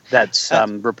that's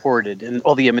reported and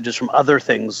all the images from other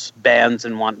things, bands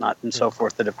and whatnot and so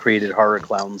forth that have created horror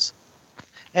clowns.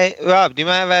 Hey, Rob, do you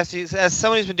mind if I ask you, as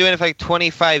someone who's been doing it for like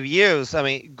 25 years, I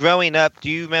mean, growing up, do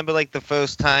you remember like the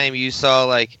first time you saw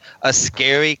like a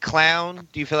scary clown?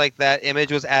 Do you feel like that image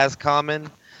was as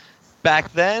common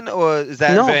back then, or is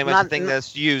that very much a thing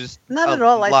that's used not at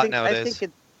all. lot nowadays?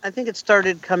 I think it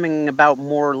started coming about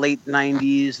more late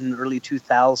 90s and early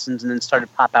 2000s, and then started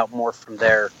to pop out more from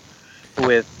there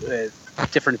with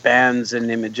different bands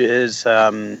and images,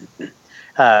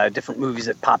 different movies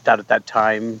that popped out at that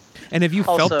time. And have you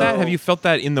felt that? Have you felt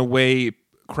that in the way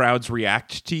crowds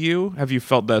react to you? Have you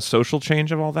felt the social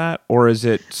change of all that, or is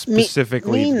it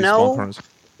specifically me small corners?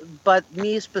 But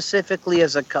me specifically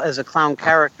as a clown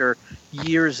character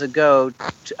years ago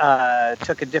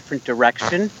took a different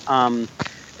direction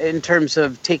in terms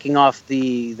of taking off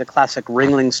the classic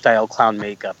Ringling style clown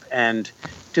makeup and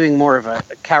doing more of a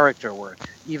character work.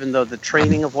 Even though the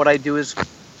training of what I do is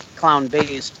clown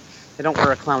based, I don't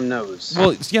wear a clown nose.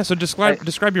 Well, yeah. So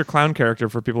describe your clown character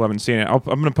for people who haven't seen it. I'm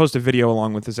going to post a video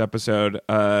along with this episode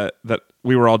that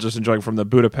we were all just enjoying from the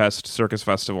Budapest Circus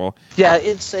Festival. Yeah,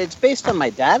 it's based on my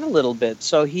dad a little bit.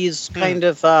 So he's kind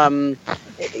of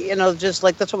just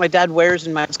like that's what my dad wears,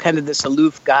 and it's kind of this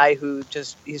aloof guy who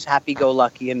he's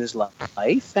happy-go-lucky in his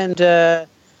life, and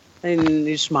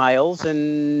he smiles,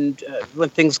 and when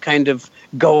things kind of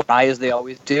go awry as they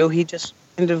always do, he just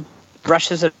kind of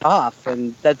brushes it off,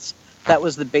 and that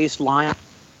was the baseline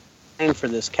for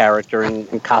this character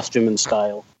in costume and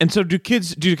style. And so, do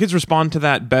kids respond to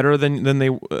that better than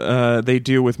they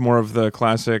do with more of the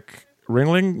classic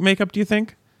Ringling makeup? Do you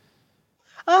think?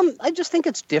 I just think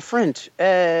it's different.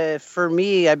 For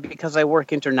me, because I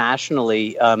work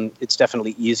internationally, it's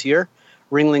definitely easier.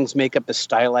 Ringling's makeup is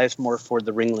stylized more for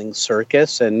the Ringling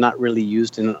Circus and not really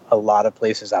used in a lot of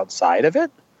places outside of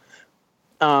it.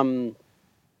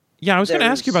 Yeah, I was going to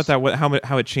ask you about that.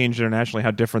 How it changed internationally,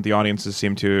 how different the audiences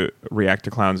seem to react to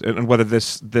clowns, and whether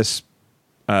this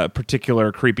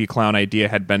particular creepy clown idea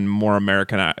had been more of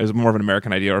an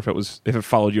American idea, or if it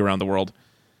followed you around the world.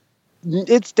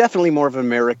 It's definitely more of an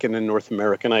American and North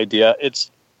American idea. It's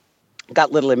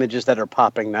got little images that are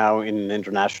popping now in an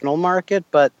international market,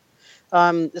 but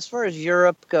as far as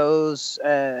Europe goes,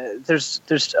 there's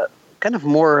kind of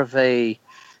more of a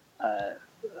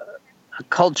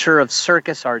culture of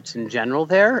circus arts in general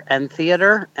there, and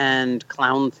theater and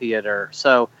clown theater.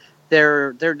 So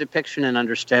their depiction and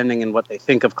understanding and what they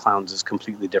think of clowns is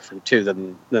completely different too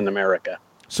than America.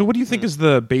 So what do you think is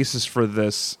the basis for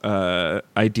this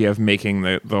idea of making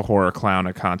the horror clown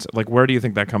a concept? Like, where do you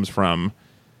think that comes from?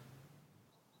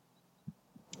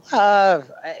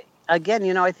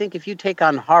 Again, I think if you take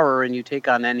on horror and you take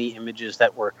on any images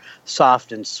that were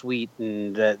soft and sweet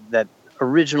and that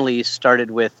originally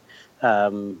started with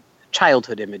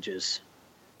childhood images,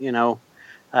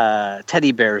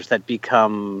 teddy bears that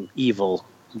become evil,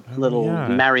 little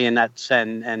marionettes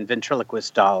and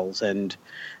ventriloquist dolls and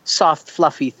soft,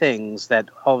 fluffy things that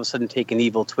all of a sudden take an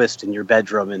evil twist in your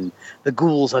bedroom, and the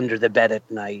ghouls under the bed at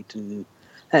night, and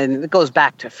it goes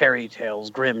back to fairy tales,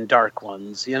 grim, dark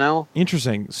ones,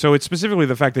 Interesting. So it's specifically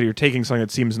the fact that you're taking something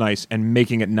that seems nice and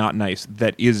making it not nice.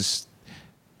 That is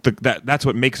that's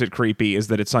what makes it creepy, is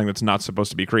that it's something that's not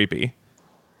supposed to be creepy.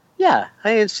 Yeah,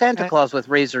 Santa Claus with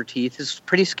razor teeth is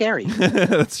pretty scary.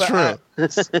 That's true.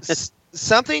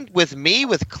 Something with me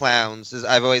with clowns is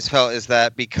I've always felt is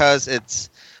that because it's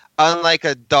unlike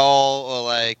a doll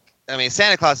or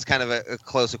Santa Claus is kind of a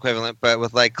close equivalent, but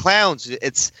with clowns,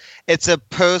 it's a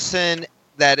person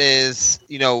that is,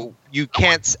 you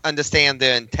can't understand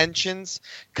their intentions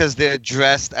because they're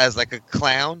dressed as a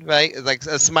clown, right? Like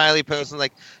a smiley person.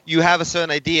 Like, you have a certain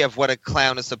idea of what a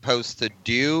clown is supposed to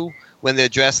do when they're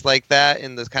dressed like that,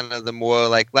 in this kind of the more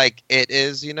like it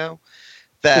is,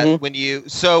 that when you're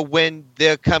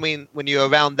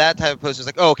around that type of person, it's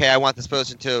like, oh, okay, I want this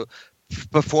person to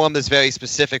perform this very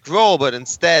specific role, but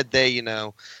instead they,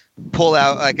 pull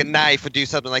out a knife or do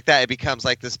something like that. It becomes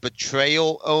this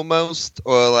betrayal almost,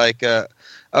 or a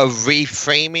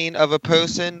reframing of a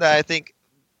person that I think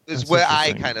is That's where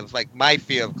I kind of my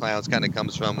fear of clowns kind of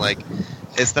comes from.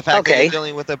 It's the fact that you're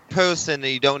dealing with a person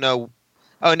and you don't know,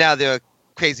 oh, now they're a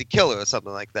crazy killer or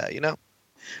something like that,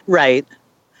 Right.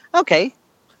 Okay.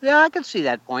 Yeah, I can see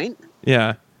that point.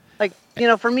 Yeah.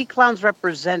 For me, clowns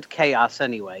represent chaos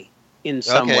anyway, in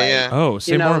some way. Yeah. Oh,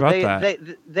 say more about that.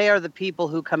 They are the people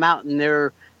who come out and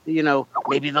they're,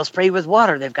 maybe they'll spray with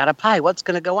water. They've got a pie. What's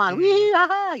going to go on?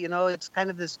 Wee-ha-ha! It's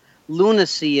kind of this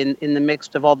lunacy in the mix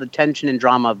of all the tension and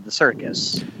drama of the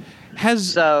circus.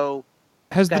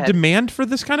 Has the demand for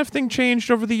this kind of thing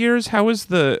changed over the years? How is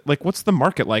what's the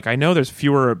market like? I know there's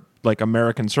fewer like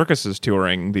American circuses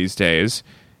touring these days.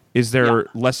 Is there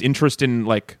less interest in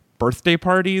like birthday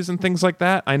parties and things like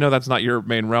that? I know that's not your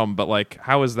main realm, but like,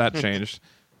 how has that changed?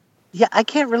 Yeah, I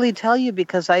can't really tell you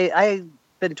because I've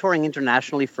been touring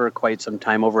internationally for quite some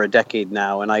time, over a decade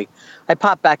now, and I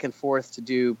pop back and forth to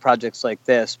do projects like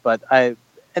this, but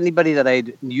anybody that I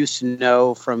used to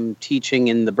know from teaching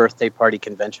in the birthday party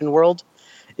convention world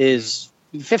is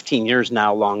 15 years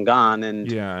now long gone, and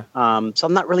so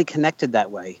I'm not really connected that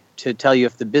way to tell you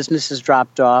if the business has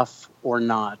dropped off or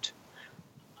not.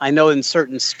 I know in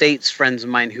certain states, friends of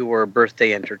mine who were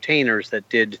birthday entertainers that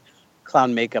did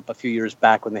clown makeup a few years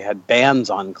back when they had bans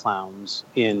on clowns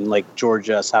in like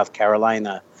Georgia, South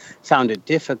Carolina, found it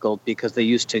difficult because they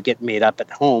used to get made up at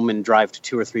home and drive to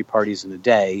 2 or 3 parties in a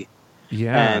day.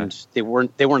 Yeah. And they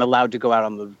weren't allowed to go out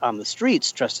on the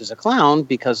streets dressed as a clown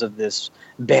because of this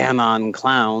ban on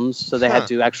clowns. So they had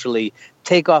to actually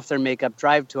take off their makeup,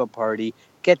 drive to a party,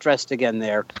 get dressed again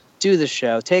there, do the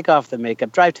show, take off the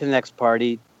makeup, drive to the next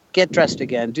party, get dressed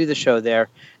again, do the show there.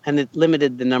 And it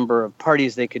limited the number of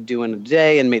parties they could do in a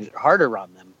day and made it harder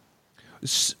on them.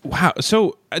 Wow.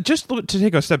 So just to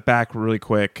take a step back really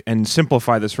quick and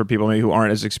simplify this for people maybe who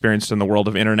aren't as experienced in the world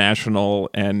of international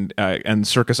and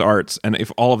circus arts, and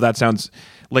if all of that sounds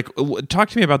like, talk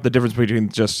to me about the difference between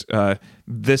just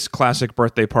this classic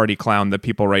birthday party clown that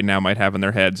people right now might have in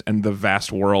their heads and the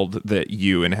vast world that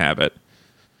you inhabit.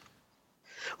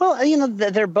 Well, you know,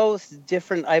 they're both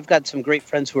different. I've got some great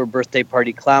friends who are birthday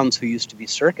party clowns who used to be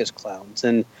circus clowns,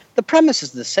 and the premise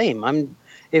is the same.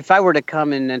 If I were to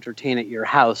come and entertain at your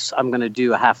house, I'm going to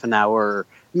do a half an hour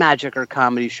magic or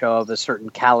comedy show of a certain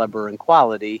caliber and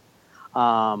quality.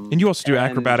 And you also do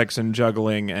acrobatics and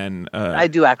juggling and... I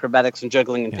do acrobatics and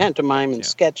juggling and pantomime and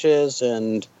sketches.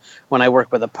 And when I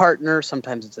work with a partner,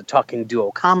 sometimes it's a talking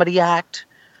duo comedy act.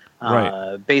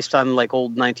 Based on like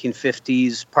old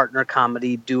 1950s partner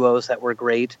comedy duos that were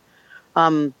great.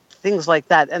 Things like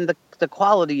that. And the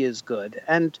quality is good.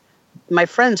 And my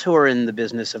friends who are in the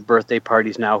business of birthday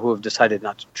parties now, who have decided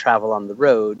not to travel on the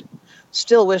road,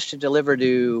 still wish to deliver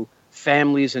to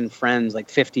families and friends, like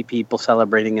 50 people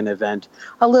celebrating an event,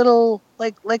 a little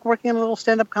like working in a little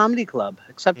stand-up comedy club,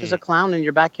 except as a clown in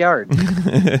your backyard.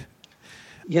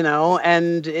 You know,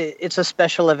 and it's a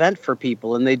special event for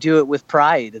people, and they do it with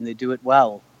pride, and they do it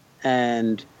well.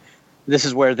 And this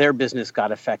is where their business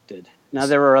got affected. Now,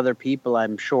 there are other people,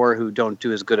 I'm sure, who don't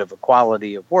do as good of a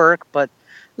quality of work, but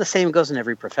the same goes in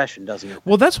every profession, doesn't it?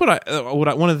 Well, that's one of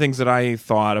the things that I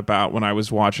thought about when I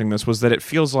was watching this was that it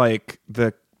feels like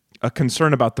a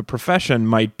concern about the profession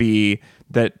might be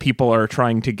that people are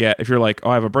trying to get, if you're like, oh,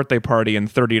 I have a birthday party and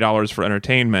 $30 for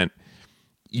entertainment,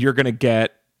 you're going to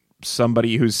get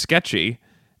somebody who's sketchy.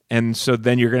 And so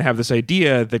then you're going to have this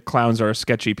idea that clowns are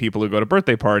sketchy people who go to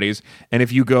birthday parties. And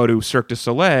if you go to Cirque du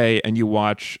Soleil and you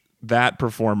watch that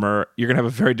performer, you're going to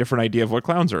have a very different idea of what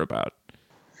clowns are about.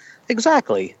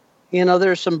 Exactly. You know,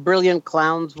 there's some brilliant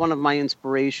clowns. One of my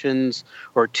inspirations,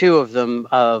 or two of them,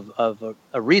 of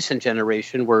a recent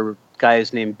generation were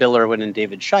guys named Bill Irwin and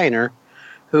David Shiner,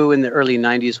 who in the early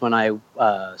 90s, when I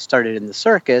started in the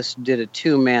circus, did a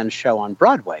 2-man show on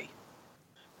Broadway.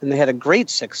 And they had a great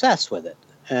success with it.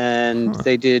 And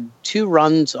they did 2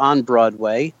 runs on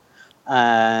Broadway.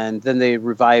 And then they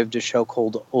revived a show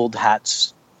called Old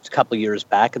Hats a couple years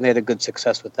back. And they had a good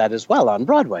success with that as well on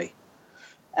Broadway.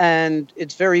 And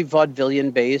it's very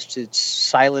vaudevillian based. It's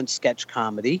silent sketch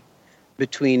comedy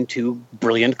between 2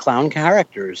 brilliant clown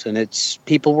characters. And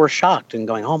people were shocked and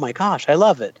going, oh my gosh, I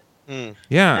love it.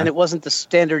 Yeah. And it wasn't the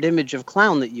standard image of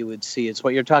clown that you would see. It's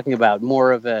what you're talking about,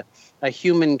 more of a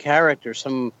human character,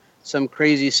 some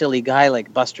crazy silly guy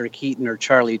like Buster Keaton or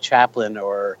Charlie Chaplin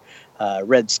or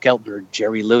Red Skelton or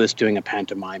Jerry Lewis doing a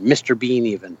pantomime, Mr. Bean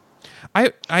even.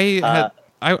 I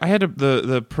had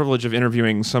the privilege of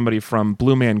interviewing somebody from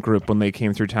Blue Man Group when they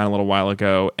came through town a little while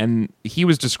ago, and he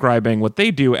was describing what they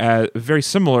do as very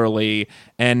similarly,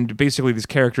 and basically these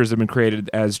characters have been created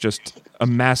as just a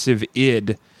massive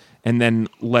id, and then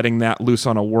letting that loose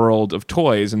on a world of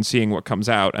toys and seeing what comes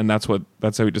out, and that's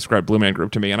how he described Blue Man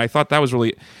Group to me, and I thought that was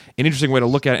really an interesting way to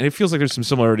look at it, and it feels like there's some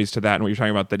similarities to that and what you're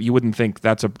talking about, that you wouldn't think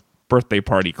that's a birthday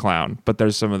party clown, but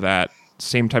there's some of that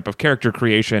same type of character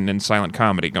creation and silent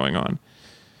comedy going on.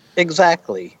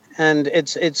 Exactly. And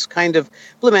it's kind of,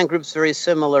 Blue Man Group's very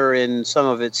similar in some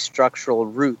of its structural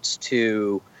roots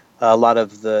to a lot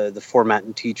of the format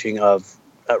and teaching of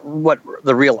what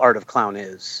the real art of clown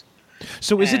is.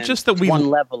 So is it just that one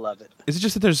level of it? Is it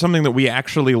just that there's something that we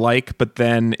actually like, but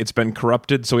then it's been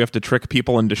corrupted, so we have to trick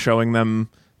people into showing them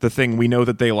the thing we know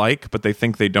that they like, but they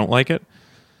think they don't like it?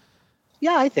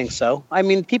 Yeah, I think so. I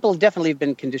mean, people definitely have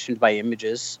been conditioned by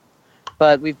images,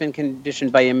 but we've been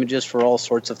conditioned by images for all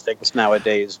sorts of things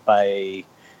nowadays, by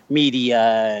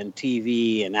media and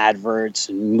TV and adverts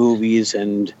and movies,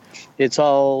 and it's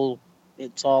all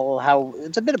how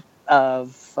it's a bit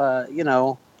of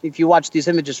if you watch these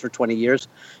images for 20 years,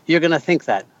 you're going to think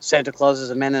that Santa Claus is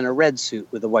a man in a red suit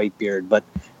with a white beard. But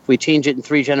if we change it in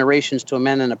 3 generations to a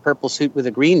man in a purple suit with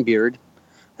a green beard,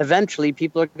 eventually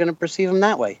people are going to perceive him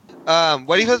that way. What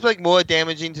do you feel is like more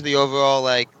damaging to the overall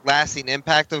like lasting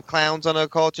impact of clowns on our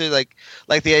culture?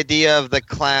 Like the idea of the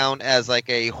clown as like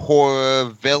a horror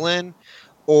villain,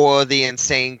 or the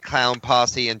insane clown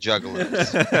posse and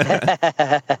jugglers?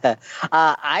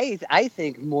 I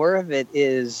think more of it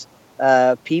is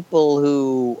people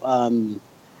who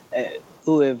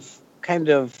have kind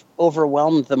of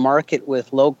overwhelmed the market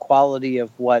with low quality of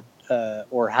what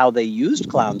or how they used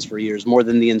clowns for years, more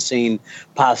than the insane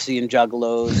posse and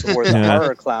juggalos or the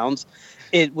horror clowns.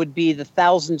 It would be the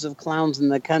thousands of clowns in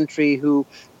the country who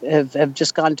have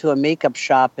just gone to a makeup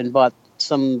shop and bought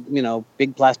some,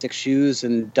 big plastic shoes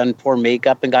and done poor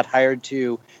makeup and got hired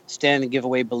to stand and give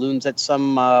away balloons at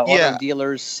some auto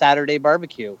dealer's Saturday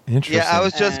barbecue. Interesting. Yeah, I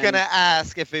was just going to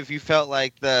ask if you felt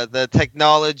like the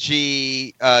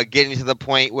technology getting to the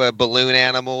point where balloon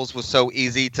animals was so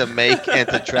easy to make and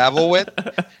to travel with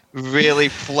really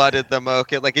flooded the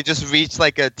market. Like it just reached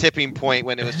like a tipping point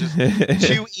when it was just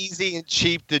too easy and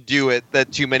cheap to do it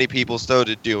that too many people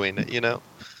started doing it,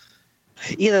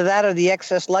 Either that or the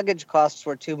excess luggage costs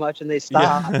were too much and they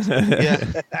stopped.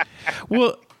 Yeah.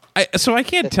 Well, I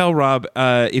can't tell, Rob,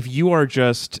 if you are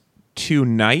just too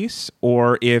nice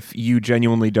or if you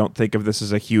genuinely don't think of this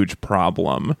as a huge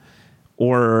problem.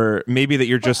 Or maybe that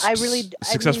you're just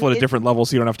successful at a different level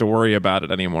so you don't have to worry about it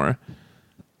anymore.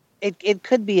 It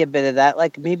could be a bit of that.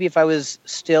 Like maybe if I was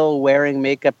still wearing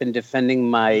makeup and defending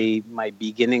my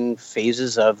beginning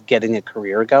phases of getting a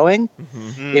career going,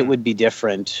 it would be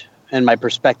different. And my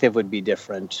perspective would be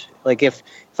different. Like if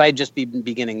I'd just be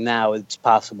beginning now, it's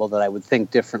possible that I would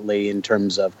think differently in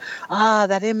terms of,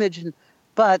 that image.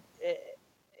 But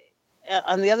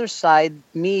on the other side,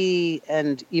 me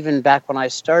and even back when I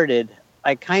started,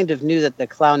 I kind of knew that the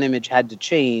clown image had to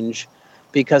change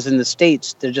because in the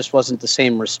States, there just wasn't the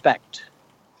same respect.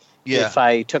 Yeah. If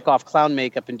I took off clown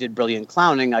makeup and did brilliant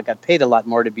clowning, I got paid a lot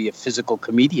more to be a physical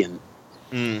comedian.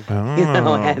 Oh.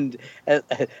 And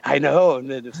I know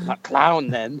that it's not clown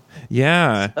then.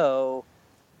 Yeah.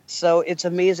 So it's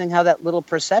amazing how that little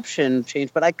perception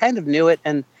changed. But I kind of knew it,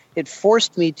 and it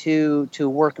forced me to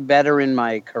work better in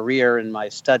my career and my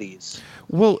studies.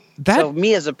 Well, so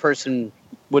me as a person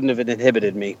wouldn't have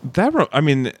inhibited me.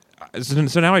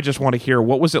 So now I just want to hear,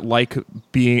 what was it like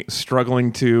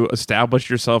struggling to establish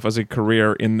yourself as a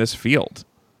career in this field?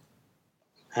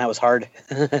 That was hard.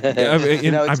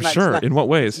 I'm sure. In what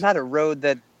ways? It's not a road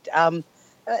that...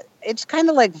 it's kind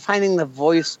of like finding the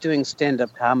voice doing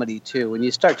stand-up comedy, too. When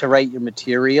you start to write your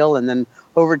material, and then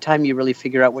over time you really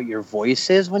figure out what your voice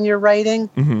is when you're writing,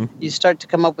 you start to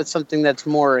come up with something that's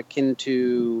more akin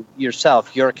to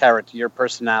yourself, your character, your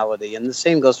personality. And the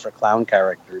same goes for clown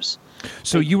characters.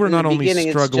 So you were not only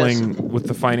struggling with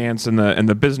the finance and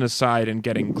the business side and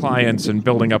getting clients and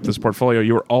building up this portfolio,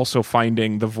 you were also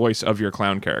finding the voice of your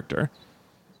clown character.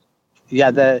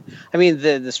 Yeah,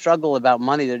 the struggle about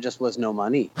money, there just was no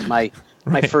money. My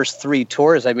first 3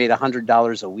 tours, I made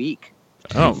 $100 a week.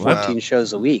 14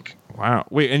 shows a week. Wow.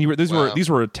 Wait, and these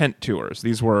were tent tours.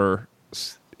 Those were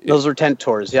tent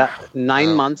tours, yeah.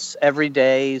 9 months every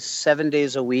day, 7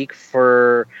 days a week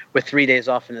with 3 days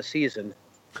off in the season.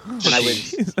 And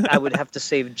I would have to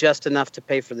save just enough to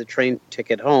pay for the train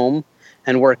ticket home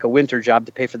and work a winter job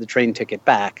to pay for the train ticket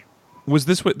back. Was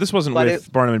this wasn't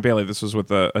with Barnum and Bailey? This was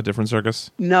with a different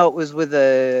circus? No, it was with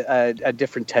a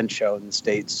different tent show in the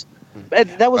States.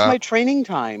 That was my training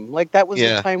time. Like that was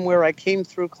the time where I came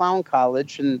through clown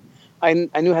college and I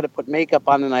knew how to put makeup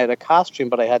on and I had a costume,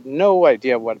 but I had no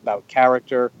idea about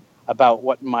character, about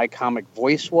what my comic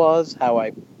voice was, how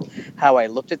I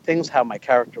looked at things, how my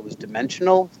character was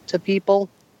dimensional to people.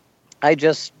 I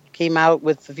just came out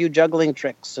with a few juggling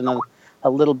tricks and a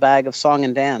little bag of song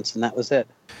and dance, and that was it.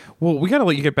 Well, we got to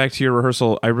let you get back to your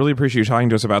rehearsal. I really appreciate you talking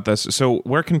to us about this. So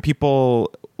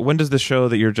when does the show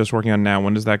that you're just working on now,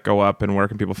 when does that go up, and where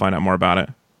can people find out more about it?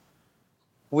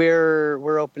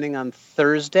 We're opening on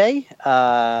Thursday.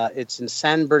 It's in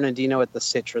San Bernardino at the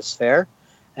Citrus Fair.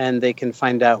 And they can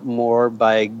find out more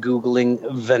by Googling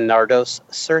Venardos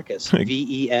Circus,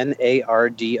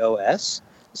 Venardos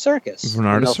Circus.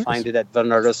 And they'll find it at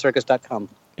venardoscircus.com.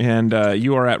 And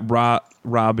you are at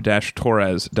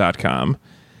rob-torres.com.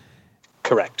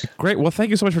 Correct. Great. Well, thank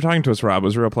you so much for talking to us, Rob. It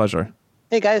was a real pleasure.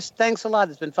 Hey, guys, thanks a lot.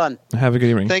 It's been fun. Have a good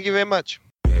evening. Thank you very much.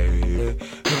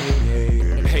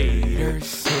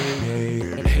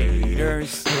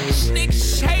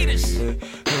 Sneaks haters,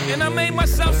 and I made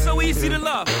myself so easy to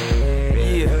love.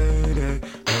 Yeah.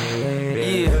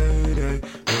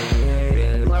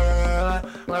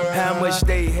 How much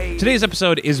they hate. Today's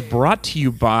episode is brought to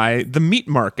you by the Meat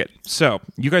Market. So,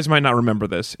 you guys might not remember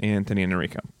this, Anthony and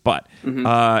Enrico, but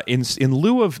in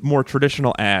lieu of more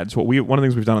traditional ads, one of the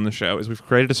things we've done on the show is we've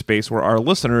created a space where our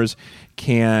listeners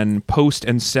can post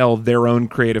and sell their own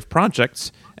creative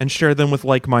projects and share them with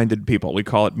like-minded people. We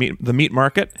call it the Meat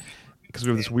Market because we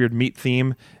have this weird meat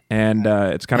theme, and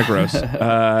it's kind of gross.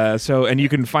 And you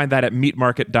can find that at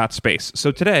meatmarket.space.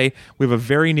 So today we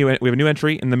have a new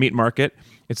entry in the Meat Market.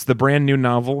 It's the brand new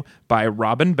novel by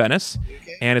Robin Bennis,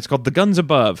 and it's called The Guns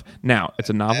Above. Now, it's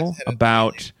a novel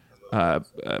about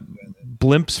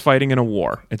blimps fighting in a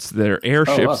war. It's their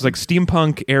airships. Oh, wow. It's like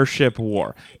steampunk airship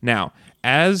war. Now,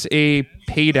 as a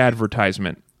paid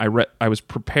advertisement, I was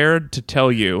prepared to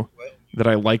tell you that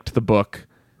I liked the book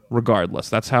regardless.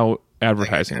 That's how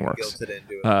advertising works.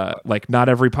 Like, not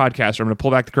every podcaster, I'm going to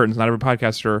pull back the curtains, not every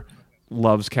podcaster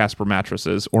loves Casper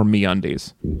mattresses or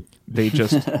MeUndies. They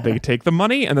take the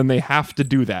money and then they have to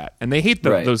do that. And they hate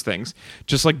those things.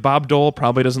 Just like Bob Dole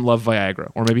probably doesn't love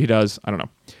Viagra. Or maybe he does. I don't know.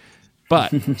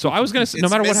 But, so I was going to say, no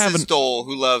matter what happens... Mrs. Dole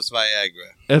who loves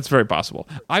Viagra. It's very possible.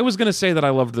 I was going to say that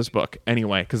I loved this book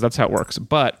anyway, because that's how it works.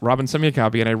 But Robin sent me a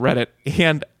copy, and I read it,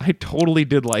 and I totally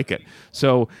did like it.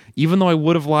 So even though I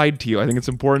would have lied to you, I think it's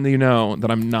important that you know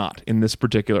that I'm not in this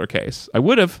particular case. I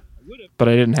would have, but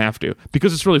I didn't have to,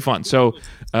 because it's really fun. So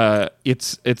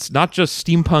it's not just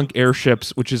steampunk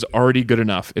airships, which is already good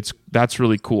enough. That's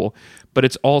really cool. But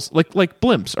it's also, like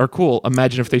blimps are cool.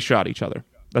 Imagine if they shot each other.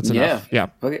 That's enough. Yeah.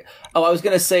 Okay. Oh, I was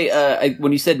gonna say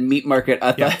when you said Meat Market,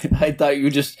 I thought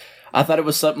I thought it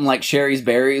was something like Sherry's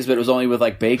Berries, but it was only with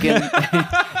like bacon.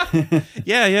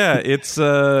 Yeah.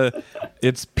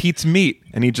 It's Pete's Meat,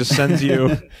 and he just sends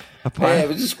you a pie. Hey, it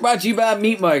was just brought to you by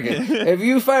Meat Market. Have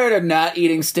you fired of not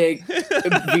eating steak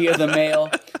via the mail?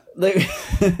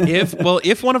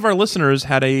 If one of our listeners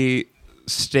had a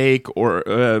steak or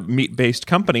meat-based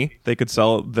company, they could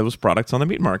sell those products on the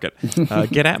Meat Market.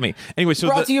 Get at me. Anyway, so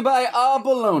brought to you by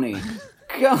Bologna.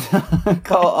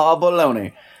 Call All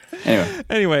Bologna.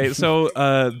 Anyway, so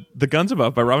The Guns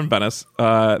Above by Robin Bennis.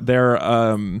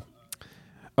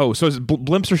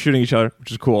 Blimps are shooting each other,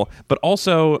 which is cool. But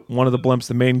also, one of the blimps,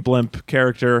 the main blimp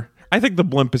character, I think the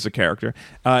blimp is a character,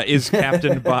 is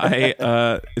captained by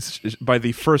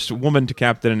the first woman to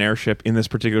captain an airship in this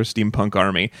particular steampunk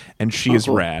army, and she is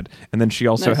cool. Rad. And then she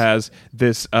also has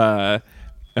this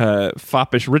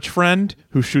foppish rich friend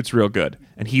who shoots real good,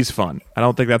 and he's fun. I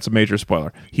don't think that's a major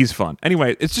spoiler. He's fun.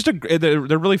 Anyway, it's just they're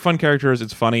really fun characters.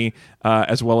 It's funny,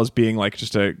 as well as being like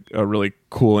just a really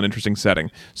cool and interesting setting.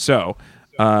 So,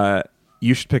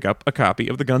 you should pick up a copy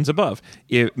of The Guns Above.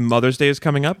 If Mother's Day is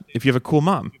coming up, if you have a cool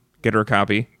mom, get her a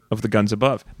copy of The Guns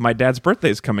Above. My dad's birthday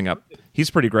is coming up.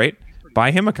 He's pretty great. Buy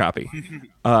him a copy.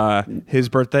 His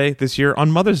birthday this year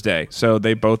on Mother's Day, so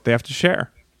they have to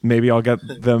share. Maybe I'll get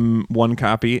them one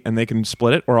copy and they can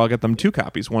split it, or I'll get them two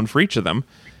copies, one for each of them,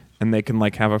 and they can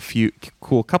like have a few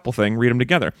cool couple thing, read them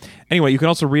together. Anyway, you can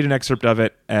also read an excerpt of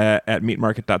it at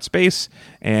meatmarket.space,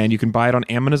 and you can buy it on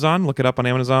Amazon. Look it up on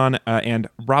Amazon, and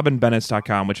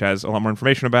robinbennis.com, which has a lot more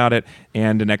information about it,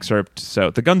 and an excerpt.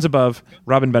 So, The Guns Above,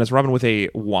 Robin Bennis, Robin with a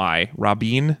Y,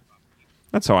 Robin.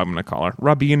 That's how I'm going to call her.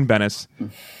 Robin Bennis.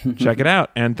 Check it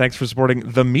out. And thanks for supporting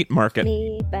the Meat Market.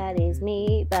 Meat buddies,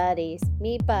 meat buddies,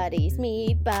 meat buddies,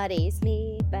 meat buddies,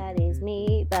 meat buddies,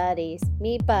 meat buddies,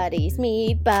 meat buddies,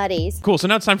 meat buddies. Cool. So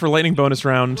now it's time for lightning bonus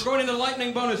round. We're going to the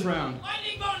lightning bonus round.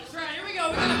 Lightning bonus round. Here we go.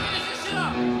 We're going to finish this shit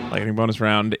up. Lightning bonus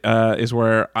round is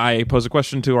where I pose a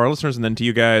question to our listeners and then to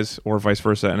you guys, or vice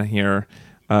versa, and I hear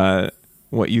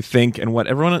what you think and what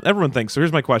everyone thinks. So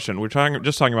here's my question. We're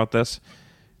just talking about this.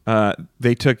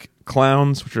 They took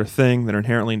clowns, which are a thing that are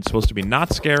inherently supposed to be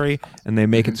not scary, and they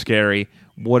make it scary.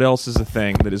 What else is a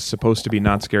thing that is supposed to be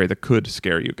not scary that could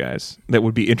scare you guys? That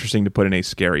would be interesting to put in a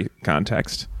scary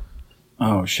context.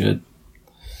 Oh shit!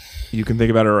 You can think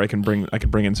about it, or I can bring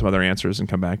in some other answers and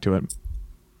come back to it.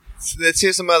 Let's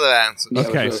hear some other answers.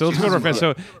 Okay, so let's go to our friends.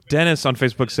 So Dennis on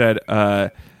Facebook said,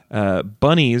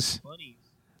 bunnies.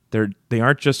 They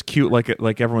aren't just cute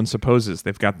like everyone supposes.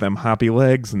 They've got them hoppy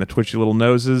legs and the twitchy little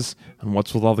noses. And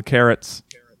what's with all the carrots?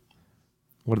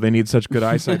 What do they need such good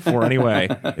eyesight for anyway?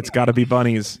 It's got to be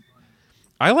bunnies.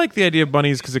 I like the idea of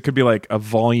bunnies because it could be like a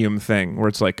volume thing where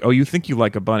it's like, oh, you think you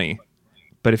like a bunny.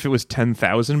 But if it was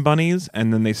 10,000 bunnies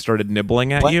and then they started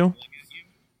nibbling at you,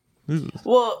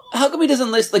 Well, how come he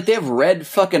doesn't list like they have red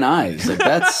fucking eyes? Like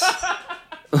that's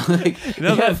like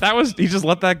that was he just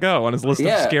let that go on his list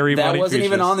of scary bunny that wasn't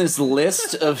even creatures. on this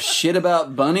list of shit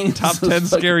about bunnies. Top 10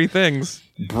 scary things.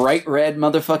 Bright red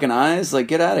motherfucking eyes. Like,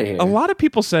 get out of here. A lot of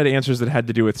people said answers that had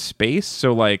to do with space.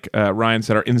 So, like Ryan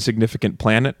said, our insignificant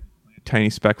planet, tiny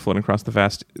speck floating across the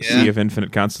vast sea of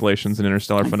infinite constellations and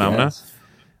interstellar phenomena.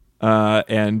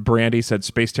 And Brandy said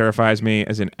space terrifies me,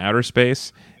 as in outer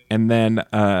space. And then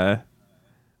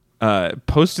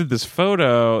posted this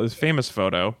photo, this famous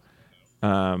photo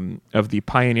of the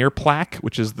Pioneer plaque,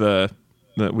 which is the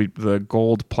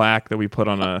gold plaque that we put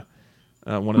on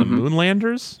one of the moon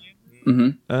landers.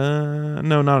 No,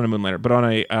 not on a moon lander, but on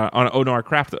our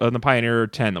craft on the Pioneer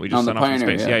 10 that we just sent off into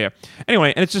space. Yeah.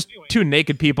 Anyway, and it's just two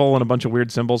naked people and a bunch of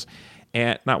weird symbols,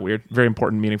 and not weird, very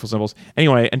important, meaningful symbols.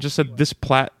 Anyway, and just said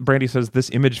Brandy says this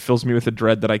image fills me with a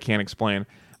dread that I can't explain.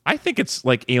 I think it's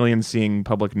like aliens seeing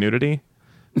public nudity.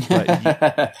 But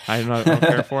I don't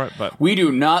care for it, but we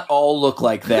do not all look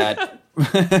like that.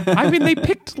 I mean, they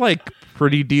picked like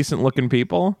pretty decent looking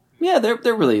people. Yeah,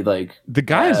 they're really like the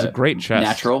guy has a great chest,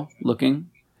 natural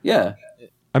looking. Yeah,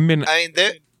 I mean,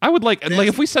 I would like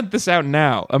if we sent this out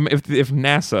now. If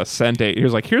NASA sent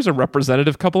here's a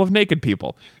representative couple of naked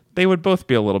people, they would both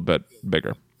be a little bit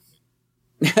bigger.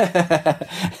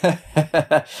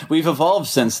 We've evolved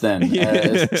since then.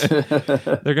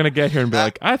 They're gonna get here and be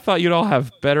like, I thought you'd all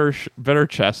have better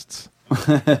chests.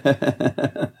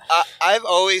 I've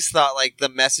always thought like the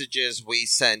messages we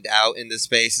send out into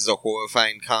space is a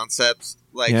horrifying concept.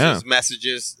 Like those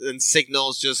messages and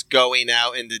signals just going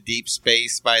out into deep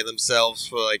space by themselves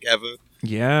for like ever.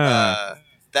 Yeah,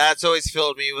 that's always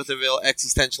filled me with a real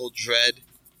existential dread.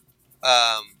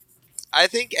 I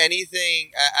think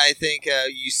anything. I think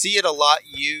you see it a lot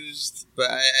used, but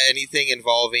anything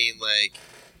involving like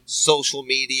social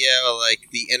media or like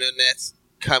the internet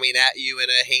coming at you in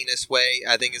a heinous way,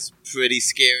 I think is pretty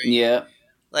scary. Yeah.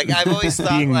 Like I've always thought,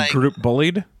 being like group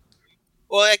bullied.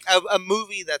 Well, like a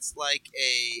movie that's like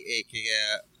a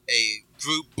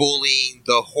group bullying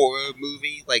the horror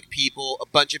movie, like a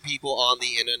bunch of people on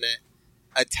the internet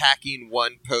attacking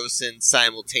one person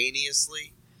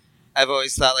simultaneously. I've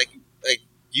always thought like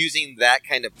using that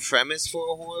kind of premise for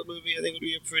a horror movie, I think would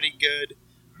be a pretty good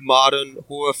modern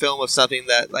horror film of something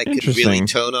that like could really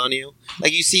tone on you.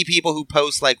 Like you see people who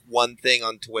post like one thing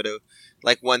on Twitter,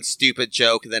 like one stupid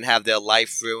joke, and then have their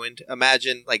life ruined.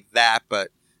 Imagine like that, but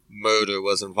murder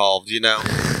was involved. You know,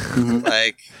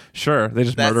 like sure, they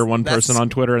just murder one person on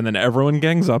Twitter, and then everyone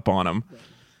gangs up on them.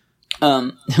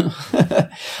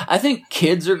 I think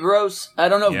kids are gross. I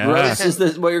don't know if gross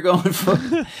is what you're going for.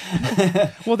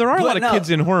 Well, there are a lot of kids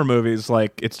in horror movies.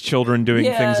 Like, it's children doing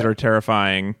things that are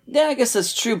terrifying. Yeah, I guess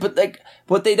that's true. But, like,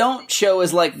 what they don't show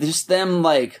is, like, just them,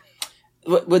 like,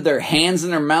 with their hands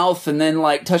in their mouth and then,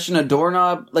 like, touching a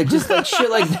doorknob. Like, just, like, shit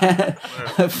like that.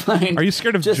 Are you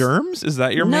scared of germs? Is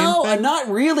that your main thing? No, not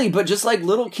really. But just, like,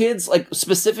 little kids, like,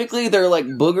 specifically their, like,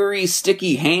 boogery,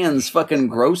 sticky hands fucking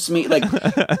gross me. Like,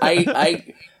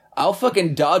 I'll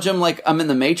fucking dodge them like I'm in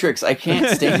the Matrix. I can't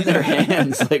stand their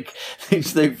hands. Like,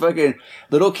 they fucking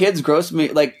little kids gross me.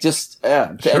 Like, just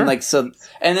sure. And like so.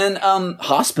 And then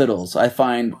hospitals I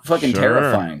find fucking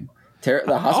terrifying. The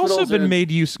hospitals also been made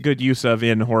good use of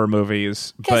in horror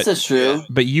movies. Guess that's true.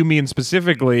 But you mean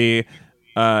specifically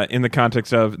in the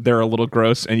context of they're a little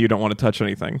gross and you don't want to touch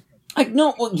anything.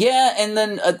 No, well, yeah, and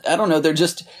then I don't know. They're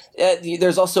just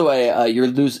there's also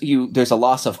there's a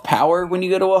loss of power when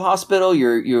you go to a hospital.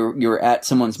 You're at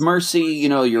someone's mercy. You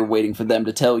know, you're waiting for them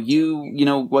to tell you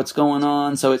what's going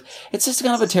on. So it's just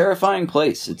kind of a terrifying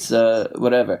place. It's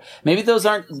whatever. Maybe those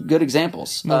aren't good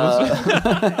examples.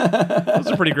 Those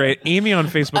are pretty great. Amy on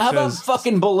Facebook How about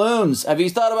fucking balloons? Have you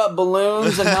thought about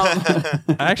balloons and how?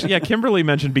 Actually, yeah, Kimberly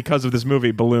mentioned because of this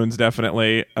movie, balloons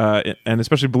definitely, and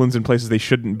especially balloons in places they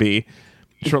shouldn't be.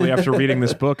 Shortly after reading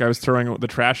this book, I was throwing the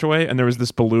trash away, and there was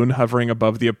this balloon hovering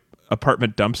above the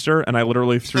apartment dumpster, and I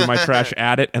literally threw my trash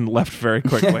at it and left very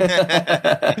quickly.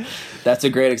 That's a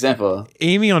great example.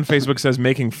 Amy on Facebook says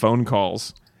making phone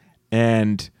calls,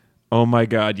 and oh my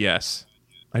god, yes,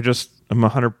 I'm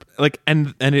 100 like,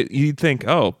 and you'd think,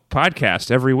 oh,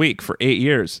 podcast every week for 8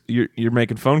 years, you're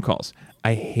making phone calls.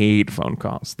 I hate phone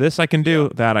calls. This I can do,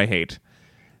 that I hate.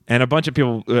 And a bunch of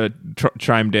people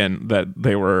chimed in that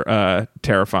they were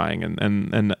terrifying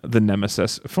and the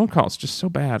nemesis. Phone calls just so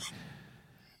bad.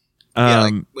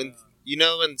 Like when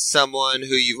someone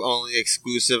who you've only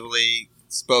exclusively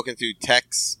spoken through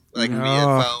text, like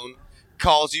via phone,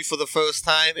 calls you for the first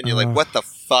time, and you're like, "What the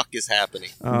fuck is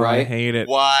happening?" Right? I hate it.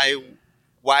 Why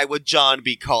would John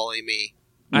be calling me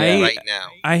right now.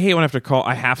 I hate when I have to call.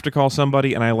 I have to call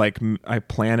somebody, and I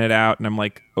plan it out, and I'm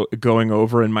like going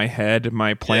over in my head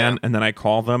my plan, and then I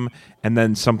call them, and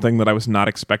then something that I was not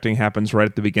expecting happens right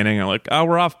at the beginning. I'm like, oh,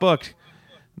 we're off book.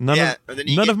 None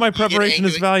of my preparation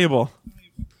is valuable.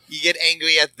 You get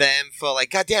angry at them for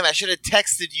like, God damn, I should have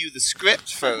texted you the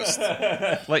script first.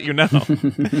 Let you know.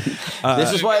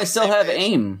 This is why I still have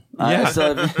AIM. At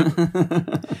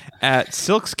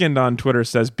Silkskinned on Twitter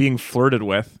says being flirted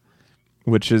with,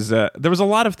 which is there was a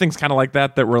lot of things kind of like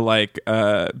that were like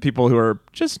people who are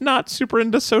just not super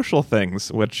into social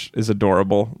things, which is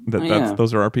adorable.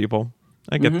 Those are our people.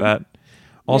 I get that.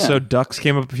 Also, ducks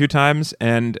came up a few times,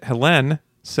 and Helene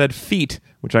said feet,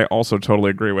 which I also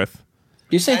totally agree with.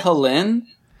 You say Helene?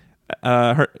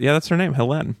 That's her name,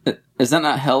 Helene. Is that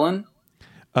not Helen?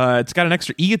 It's got an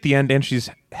extra E at the end, and she's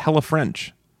hella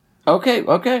French. Okay,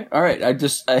 all right.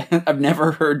 I've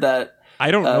never heard that.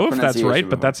 I don't know if that's right,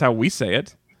 but that's how we say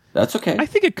it. That's okay. I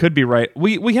think it could be right.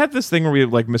 We have this thing where we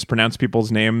like mispronounce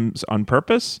people's names on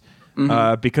purpose,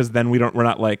 because then we're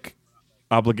not like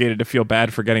obligated to feel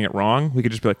bad for getting it wrong. We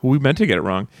could just be like, well, we meant to get it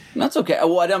wrong. That's okay.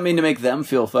 Well, I don't mean to make them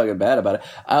feel fucking bad about it.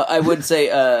 I would say,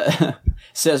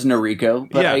 says Noriko,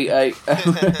 but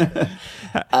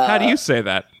how do you say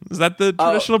that? Is that the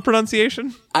traditional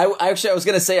pronunciation? I was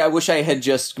going to say, I wish I had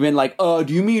just been like, oh,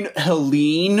 do you mean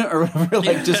Helene? Or whatever,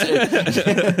 like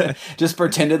just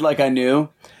pretended like I knew,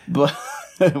 but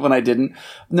when I didn't.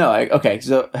 No, okay,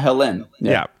 so Helene.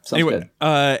 Yeah. Anyway, good.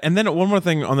 And then one more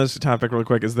thing on this topic really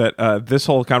quick is that this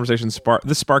whole conversation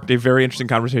sparked a very interesting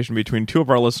conversation between two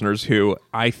of our listeners who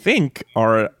I think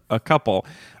are a couple.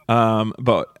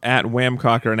 But at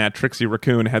Whamcocker and at Trixie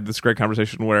Raccoon had this great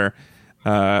conversation where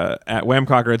at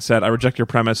Whamcocker had said, I reject your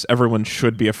premise. Everyone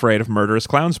should be afraid of murderous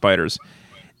clown spiders.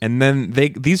 And then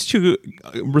these two,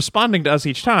 responding to us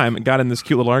each time, got in this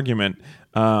cute little argument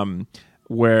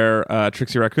where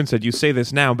Trixie Raccoon said, you say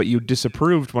this now, but you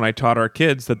disapproved when I taught our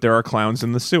kids that there are clowns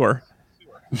in the sewer.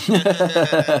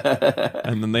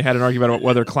 And then they had an argument about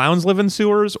whether clowns live in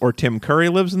sewers or Tim Curry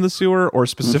lives in the sewer or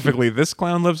specifically this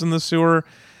clown lives in the sewer.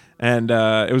 And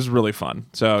it was really fun.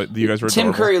 So you guys were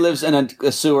adorable. Tim Curry lives in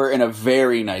a sewer in a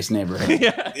very nice neighborhood.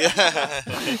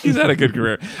 He's had a good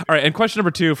career. All right, and question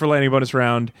number 2 for lightning bonus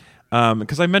round,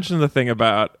 because I mentioned the thing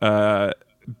about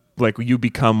like you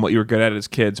become what you were good at as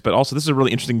kids, but also this is a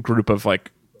really interesting group of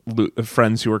like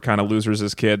friends who were kind of losers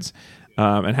as kids,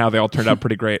 and how they all turned out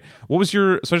pretty great. So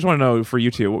I just want to know for you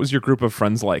two, what was your group of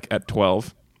friends like at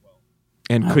 12?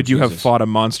 And could you have fought a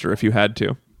monster if you had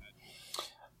to?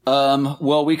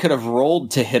 Well, we could have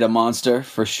rolled to hit a monster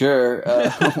for sure.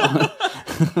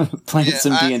 Playing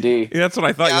some D&D. Yeah, that's what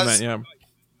I thought you meant. Yeah.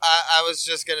 I was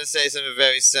just gonna say something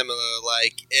very similar.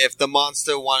 Like if the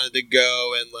monster wanted to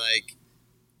go and like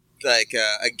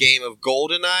a game of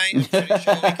GoldenEye, I'm pretty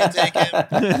sure we could take him.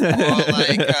 Or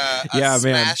like a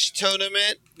Smash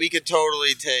tournament, we could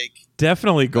totally take.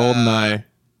 Definitely GoldenEye.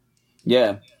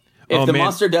 Yeah. If the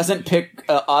monster doesn't pick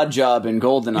Odd Job in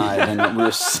GoldenEye, then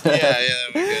we're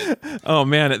we're good. Oh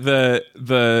man,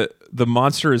 the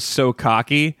monster is so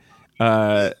cocky.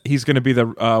 He's going to be the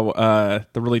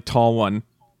really tall one.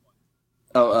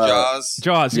 Jaws.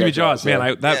 Jaws. Give me Jaws,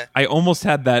 man. I almost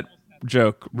had that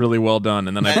joke really well done,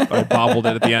 and then I bobbled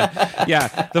it at the end.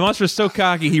 Yeah, the monster is so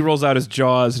cocky. He rolls out his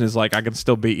jaws and is like, "I can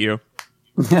still beat you."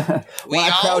 When I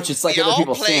crouch, it's like other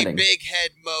people standing. We all play big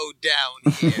head mode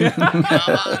down here. Come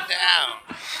on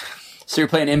down. So you're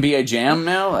playing NBA Jam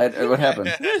now? What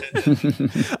happened?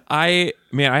 I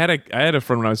had a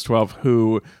friend when I was 12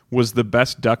 who was the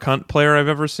best duck hunt player I've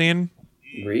ever seen.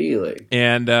 Really?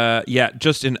 And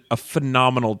just a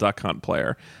phenomenal duck hunt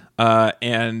player.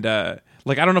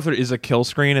 Like, I don't know if there is a kill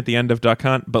screen at the end of Duck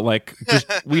Hunt, but like,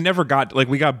 we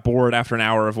got bored after an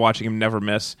hour of watching him never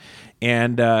miss.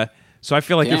 And so I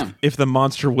feel like if the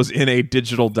monster was in a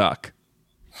digital duck,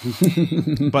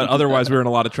 but otherwise we were in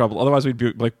a lot of trouble. Otherwise we'd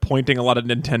be like pointing a lot of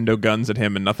Nintendo guns at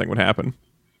him and nothing would happen.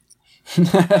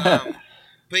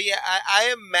 But yeah,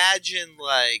 I imagine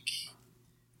like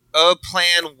a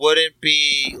plan wouldn't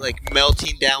be like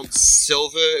melting down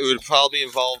silver. It would probably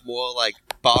involve more like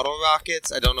bottle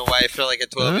rockets. I don't know why I feel like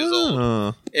at 12 years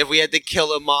old. If we had to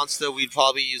kill a monster, we'd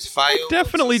probably use fireworks.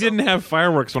 Definitely didn't have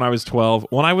fireworks when I was 12.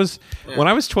 When I was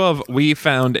 12, we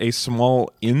found a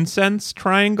small incense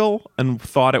triangle and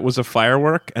thought it was a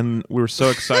firework, and we were so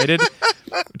excited.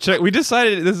 We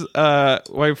decided this.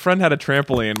 My friend had a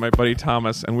trampoline, my buddy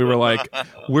Thomas, and we were like,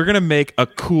 we're gonna make a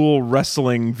cool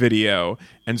wrestling video.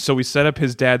 And so we set up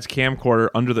his dad's camcorder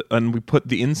and we put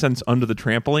the incense under the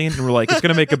trampoline, and we're like, it's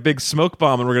gonna make a big smoke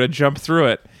bomb, and we're gonna jump through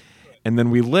it. And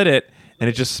then we lit it, and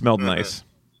it just smelled nice.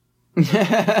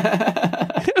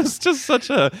 It was just such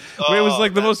a. It was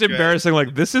like the most great. embarrassing.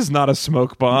 Like, this is not a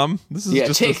smoke bomb. This is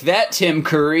just take that, Tim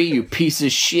Curry, you piece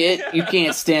of shit. You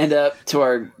can't stand up to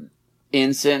our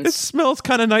incense. It smells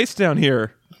kind of nice down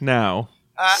here now.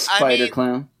 Spider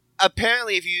clown.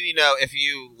 Apparently, if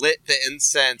you lit the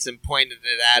incense and pointed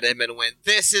it at him and went,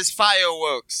 "This is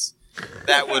fireworks,"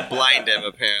 that would blind him.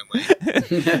 Apparently,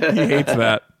 He hates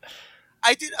that.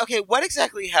 I did. Okay, what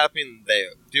exactly happened there?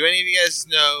 Do any of you guys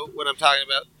know what I'm talking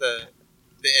about? The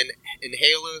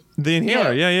inhaler. The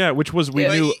inhaler, yeah, which was we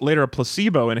knew later a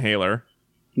placebo inhaler.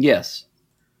 Yes.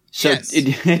 So Yes. it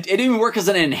didn't even work as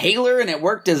an inhaler, and it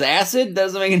worked as acid.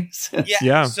 Doesn't make any sense.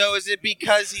 Yeah. So is it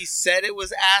because he said it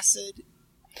was acid?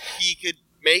 He could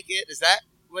make it. Is that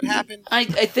what happened? I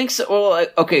think so. Well,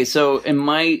 okay. So in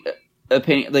my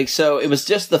opinion, like, so it was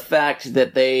just the fact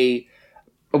that they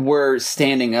were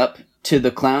standing up to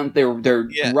the clown. They're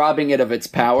robbing it of its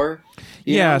power.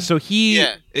 You know? So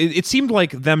it seemed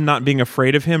like them not being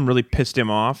afraid of him really pissed him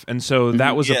off. And so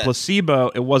that was a placebo.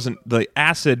 It wasn't the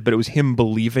acid, but it was him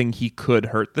believing he could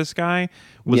hurt this guy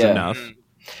was enough.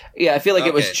 Yeah, I feel like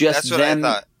it was just them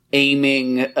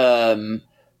aiming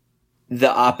the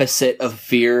opposite of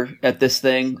fear at this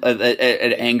thing, at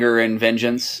anger and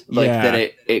vengeance. Like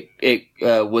that it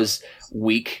was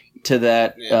weak to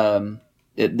that,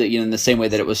 in the same way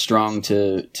that it was strong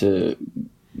to.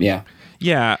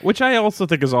 Yeah, which I also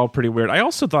think is all pretty weird. I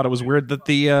also thought it was weird that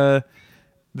the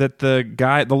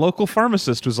guy, the local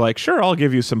pharmacist, was like, "Sure, I'll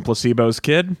give you some placebos,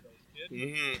 kid."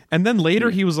 Mm-hmm. And then later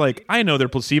he was like, "I know they're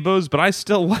placebos, but I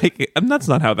still like it." And that's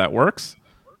not how that works.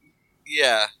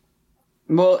 Yeah.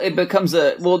 Well, it becomes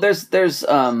there's what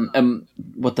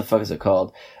the fuck is it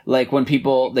called? Like when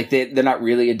people like they're not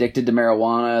really addicted to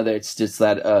marijuana. It's just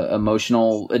that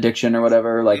emotional addiction or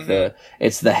whatever. Like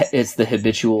it's the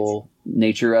habitual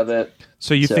nature of it.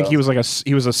 So you think he was like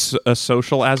a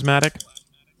social asthmatic?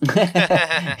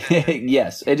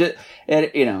 Yes, it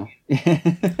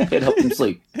helped him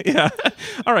sleep. Yeah.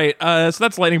 All right. So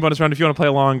that's lightning bonus round. If you want to play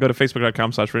along, go to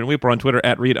facebook.com/readandweep or on Twitter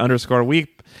 @read_weep,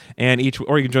 and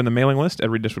or you can join the mailing list at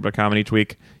readdistrict.com, and each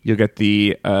week you'll get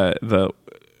the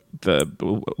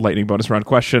lightning bonus round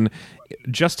question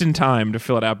just in time to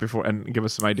fill it out before and give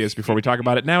us some ideas before we talk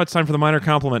about it. Now it's time for the minor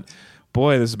compliment.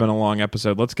 Boy, this has been a long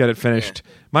episode. Let's get it finished.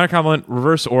 Minor compliment,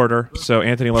 reverse order. So,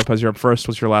 Anthony Lopez, you're up first.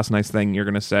 What's your last nice thing you're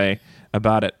going to say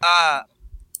about it? I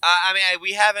mean,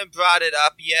 we haven't brought it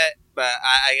up yet, but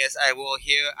I guess I will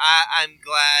here. I'm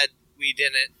glad we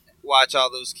didn't watch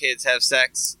all those kids have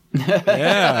sex.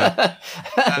 Yeah.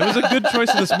 It was a good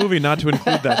choice in this movie not to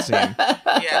include that scene.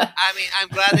 Yeah, I mean, I'm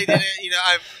glad they didn't.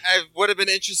 I would have been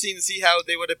interesting to see how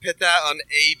they would have put that on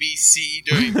ABC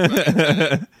during.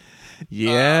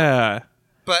 Yeah.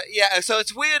 But yeah, so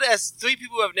it's weird as three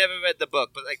people who have never read the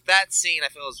book, but like that scene I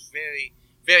feel is very,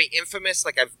 very infamous.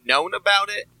 Like I've known about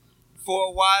it for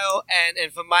a while, and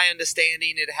from my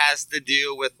understanding it has to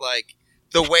do with like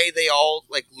the way they all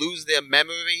like lose their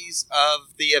memories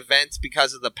of the events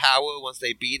because of the power once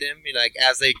they beat him. Like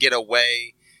as they get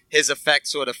away, his effect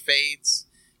sort of fades.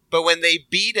 But when they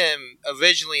beat him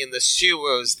originally in the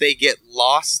sewers, they get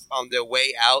lost on their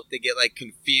way out. They get like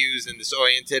confused and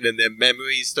disoriented, and their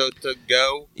memories start to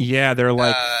go. Yeah, they're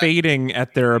like fading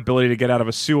at their ability to get out of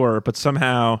a sewer, but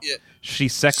somehow she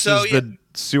sexes the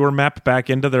sewer map back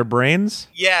into their brains.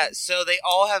 Yeah, so they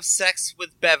all have sex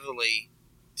with Beverly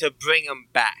to bring them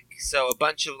back. So a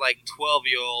bunch of like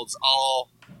 12-year-olds all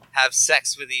have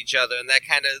sex with each other, and that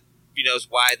kind of is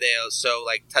why they are so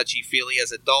like touchy-feely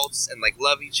as adults and like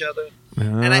love each other.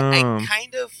 And I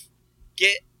kind of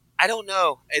get, I don't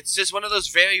know, it's just one of those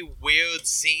very weird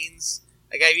scenes.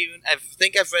 Like I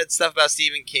think I've read stuff about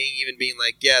Stephen King even being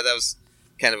like, yeah, that was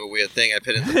kind of a weird thing I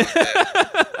put in the book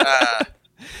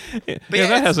there.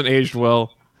 That hasn't aged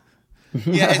well.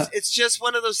 Yeah, it's just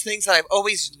one of those things that I've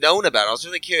always known about. I was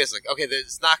really curious, like, okay,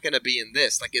 it's not going to be in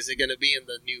this. Like, is it going to be in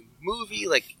the new movie?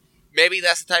 Like, maybe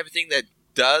that's the type of thing that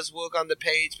does work on the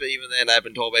page, but even then I've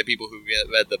been told by people who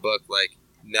read the book, like,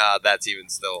 nah, that's even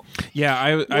still. Yeah,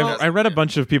 I read a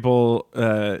bunch of people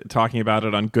talking about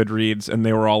it on Goodreads, and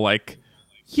they were all like,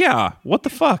 yeah, what the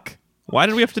fuck? Why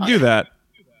did we have to do that?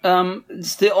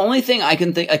 It's the only thing I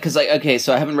can think, because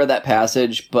so I haven't read that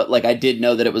passage, but like I did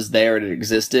know that it was there and it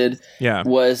existed. Yeah,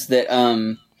 was that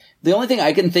the only thing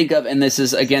I can think of, and this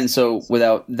is again, so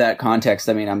without that context,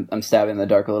 I mean, I'm stabbing in the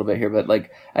dark a little bit here, but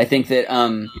like I think that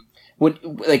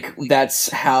that's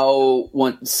how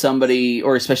once somebody,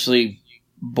 or especially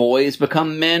boys,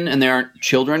 become men and they aren't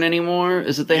children anymore,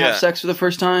 is that they have sex for the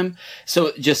first time.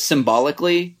 So just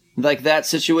symbolically, like that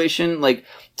situation, like,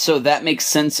 so that makes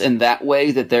sense in that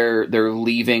way, that they're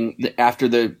leaving after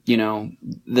the, you know,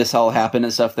 this all happened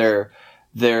and stuff. They're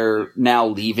now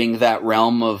leaving that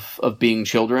realm of being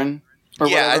children or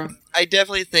whatever. I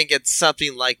definitely think it's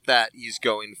something like that he's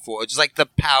going for. Just like the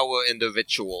power in the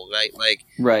ritual, right? Like,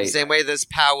 right. The same way there's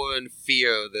power in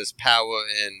fear, there's power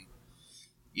in,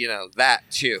 you know, that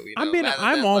too. You know? I mean,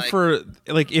 I'm all for,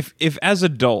 like, if as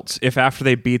adults, if after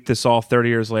they beat this all 30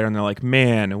 years later and they're like,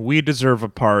 man, we deserve a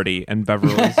party, and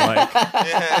Beverly's like,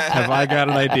 have I got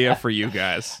an idea for you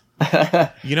guys?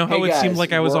 You know how Hey it guys, seemed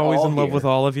like I was we're always all in love here. with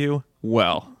all of you?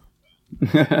 Well.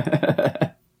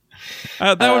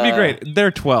 That would be great.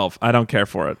 They're 12. I don't care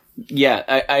for it.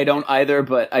 Yeah, I don't either,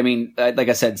 but I mean, like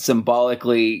I said,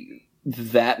 symbolically,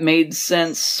 that made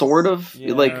sense, sort of,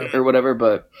 like, or whatever,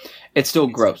 but it's still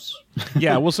gross.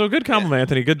 Yeah, well, so good compliment,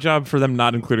 Anthony. Good job for them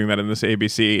not including that in this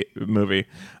ABC movie.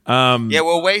 Yeah,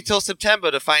 we'll wait till September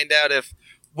to find out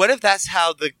what if that's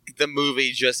how the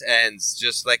movie just ends,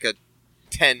 just like a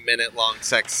 10-minute long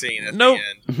sex scene at the end.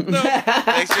 No.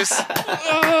 It's just,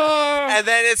 and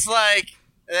then it's like,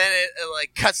 and then it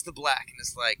like cuts to black, and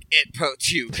it's like, It Pro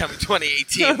 2 coming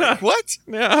 2018. Like, what?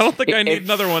 Yeah, I don't think I need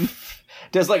another one.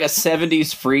 Does like a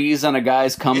 70s freeze on a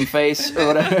guy's cum face or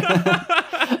whatever.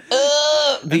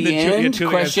 The end?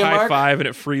 Two guys Question high mark? five, and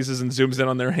it freezes and zooms in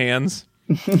on their hands.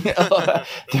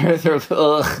 they're,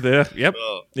 ugh. Yep.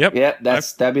 Yep,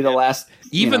 that'd be the last.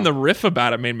 Even the riff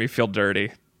about it made me feel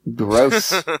dirty.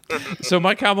 Gross. So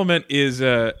my compliment is,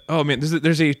 oh man,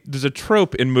 there's a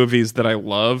trope in movies that I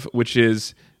love, which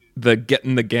is the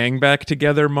getting the gang back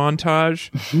together montage.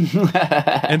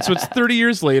 And so it's 30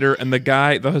 years later, and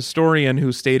the historian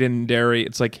who stayed in Derry,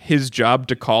 it's like his job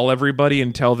to call everybody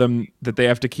and tell them that they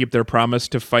have to keep their promise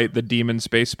to fight the demon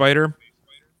space spider.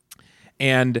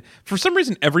 And for some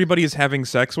reason, everybody is having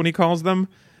sex when he calls them,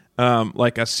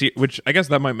 which I guess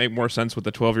that might make more sense with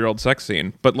the 12-year-old sex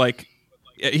scene, but like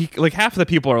half of the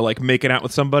people are like making out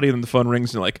with somebody, and then the phone rings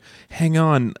and they're like, hang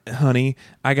on, honey,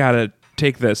 I gotta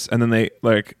take this. And then they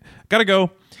like, gotta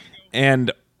go.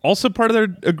 And also part of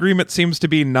their agreement seems to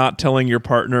be not telling your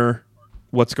partner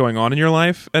what's going on in your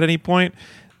life at any point.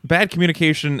 Bad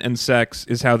communication and sex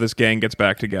is how this gang gets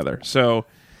back together. So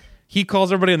he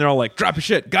calls everybody and they're all like, drop your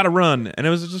shit, gotta run. And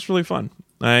it was just really fun.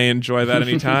 I enjoy that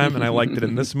anytime, and I liked it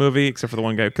in this movie, except for the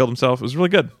one guy who killed himself. It was really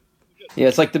good. Yeah,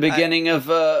 it's like the beginning of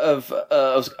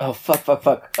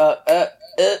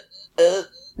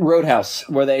Roadhouse,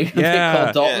 where they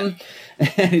call Dalton,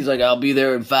 and he's like, "I'll be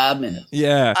there in 5 minutes."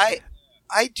 Yeah,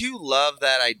 I do love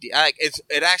that idea.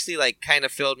 It actually like kind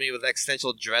of filled me with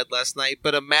existential dread last night.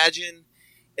 But imagine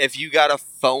if you got a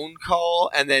phone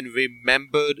call and then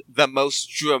remembered the most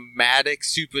dramatic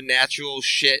supernatural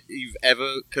shit you've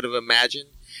ever could have imagined.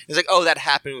 It's like, oh, that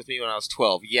happened with me when I was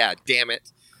 12. Yeah, damn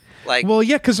it. Like, well,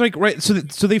 yeah, because like, right, so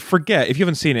they forget. If you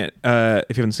haven't seen it,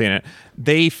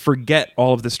 they forget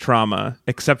all of this trauma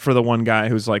except for the one guy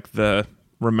who's like the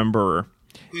rememberer,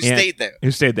 who stayed there. He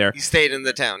stayed in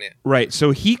the town. Yeah, right. So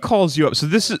he calls you up. So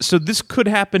this could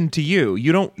happen to you.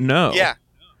 You don't know. Yeah.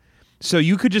 So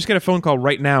you could just get a phone call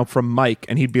right now from Mike,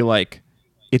 and he'd be like,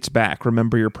 "It's back.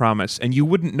 Remember your promise." And you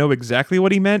wouldn't know exactly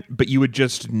what he meant, but you would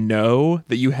just know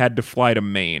that you had to fly to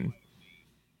Maine.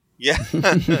 Yeah.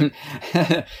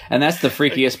 And that's the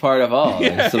freakiest part of all.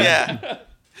 Yeah.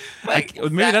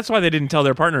 Maybe that's why they didn't tell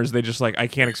their partners. They just like, I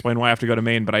can't explain why I have to go to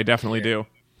Maine, but I definitely do.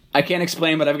 I can't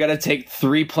explain, but I've got to take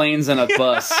 3 planes and a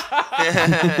bus.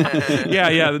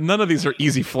 Yeah. None of these are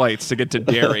easy flights to get to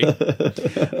Derry. All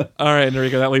right,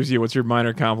 Enrico, that leaves you. What's your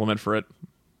minor compliment for it?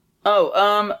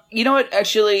 Oh, you know what?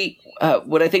 Actually,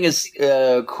 what I think is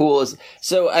cool is,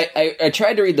 so I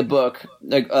tried to read the book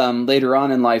like later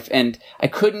on in life, and I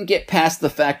couldn't get past the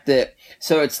fact that,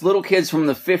 so it's little kids from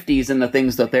the 50s, and the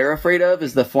things that they're afraid of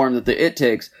is the form that it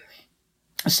takes.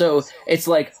 So it's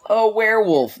like, oh,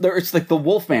 werewolf. It's like the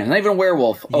Wolfman, not even a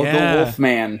werewolf. Oh, yeah. The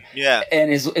Wolfman. Yeah.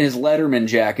 And his Letterman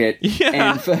jacket.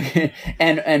 Yeah.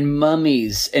 And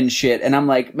mummies and shit. And I'm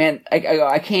like, man,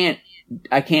 I can't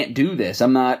do this.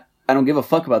 I don't give a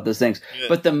fuck about those things. Yeah.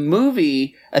 But the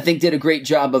movie, I think, did a great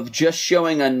job of just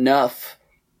showing enough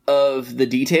of the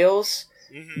details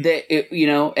that it,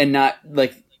 and not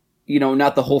like,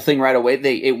 not the whole thing right away.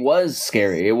 It was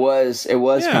scary. It was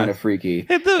kind of freaky.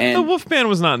 The Wolfman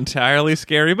was not entirely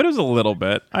scary, but it was a little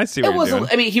bit. I see what you're doing.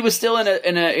 I mean, he was still in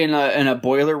a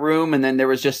boiler room, and then there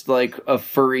was just like a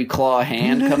furry claw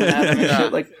hand coming at him and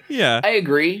shit. Like, yeah, I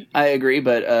agree,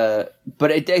 but I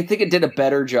think it did a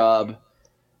better job.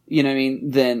 You know what I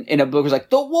mean? Then in a book it was like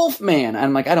the Wolfman.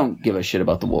 I'm like, I don't give a shit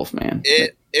about the Wolfman.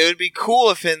 it would be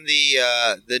cool if in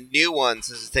the new one,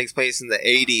 since it takes place in the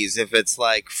 80s, if it's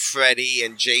like Freddy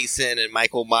and Jason and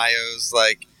Michael Myers,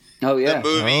 like the movies.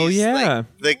 Oh, yeah. Like,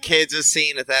 the kids are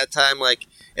seen at that time, like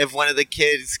if one of the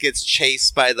kids gets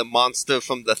chased by the monster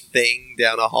from The Thing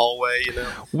down a hallway,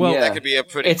 Well, that could be a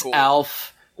pretty it's cool. Alf.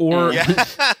 Or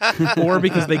or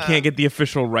because they can't get the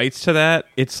official rights to that,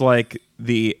 it's like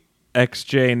the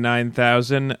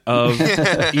XJ9000 of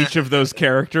each of those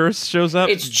characters shows up.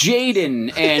 It's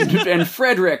Jaden and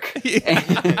Frederick.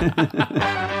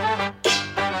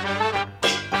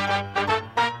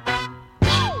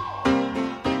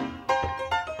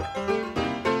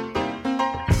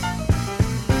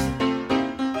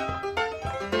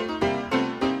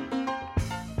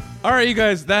 All right, you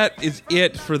guys, that is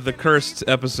it for the Cursed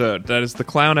episode. That is the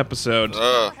clown episode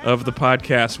of the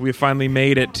podcast. We have finally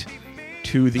made it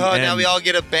to the end. Now we all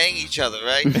get to bang each other,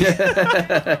 right?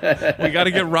 We got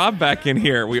to get Rob back in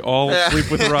here. We all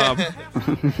sleep with Rob.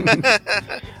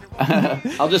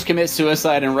 I'll just commit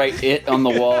suicide and write it on the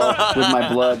wall with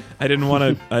my blood. I didn't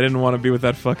want to be with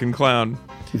that fucking clown.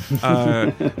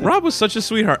 Rob was such a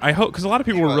sweetheart. I hope, because a lot of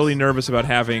people were really nervous about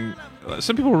having.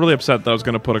 Some people were really upset that I was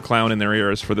going to put a clown in their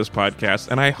ears for this podcast,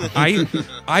 and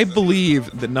I believe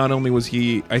that not only was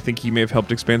he, I think he may have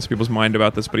helped expand some people's mind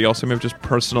about this, but he also may have just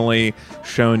personally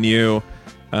shown you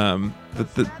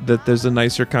that there's a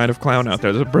nicer kind of clown out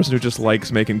there. There's a person who just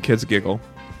likes making kids giggle.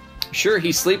 Sure,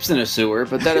 he sleeps in a sewer,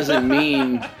 but that doesn't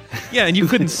mean... Yeah, and you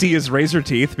couldn't see his razor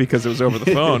teeth because it was over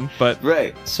the phone, but...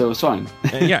 Right, so it's fine.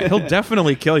 Yeah, he'll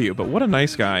definitely kill you, but what a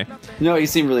nice guy. No, he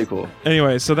seemed really cool.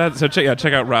 Anyway, check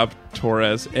out Rob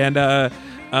Torres. And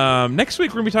next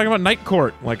week we're going to be talking about Night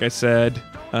Court. Like I said,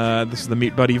 this is the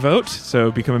Meat Buddy vote, so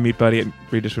become a Meat Buddy at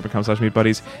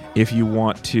readdistrict.com/meatbuddies if you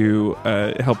want to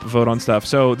help vote on stuff.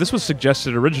 So this was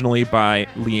suggested originally by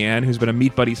Leanne, who's been a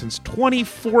Meat Buddy since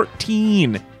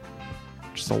 2014.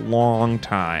 Just a long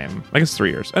time. I guess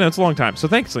 3 years. I know, it's a long time. So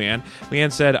thanks, Leanne.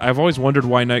 Leanne said, I've always wondered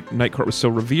why Night Court was so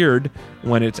revered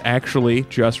when it's actually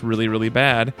just really, really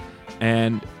bad.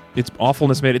 And its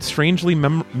awfulness made it strangely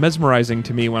mesmerizing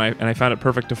to me and I found it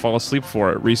perfect to fall asleep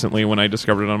for it recently when I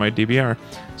discovered it on my DVR.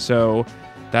 So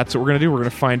that's what we're going to do. We're going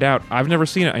to find out. I've never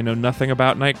seen it. I know nothing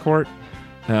about Night Court.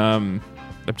 I'm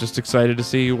just excited to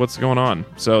see what's going on.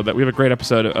 So that we have a great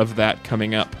episode of that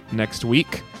coming up next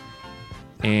week.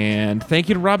 And thank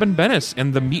you to Robin Bennis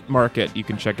and the Meat Market. You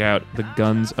can check out The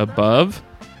Guns Above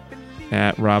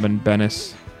at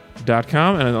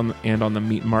robinbennis.com and on the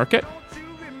Meat Market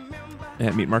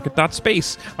at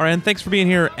meatmarket.space. All right, and thanks for being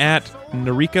here at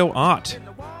Noriko Ott.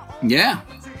 Yeah.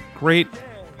 Great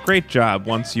job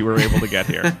once you were able to get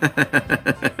here.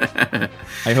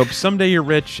 I hope someday you're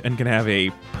rich and can have a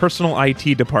personal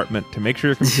IT department to make sure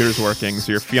your computer's working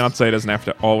so your fiancé doesn't have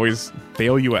to always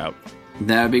bail you out.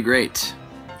 That would be great.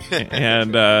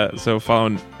 And so follow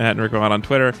him at Enrico Ott on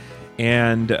Twitter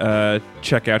and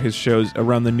check out his shows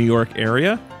around the New York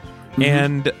area. Mm-hmm.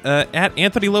 And at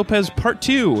Anthony Lopez Part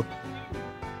 2.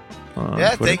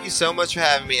 Thank you so much for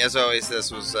having me. As always,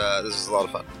 this was a lot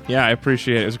of fun. Yeah, I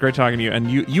appreciate it. It was great talking to you. And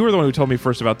you were the one who told me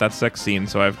first about that sex scene,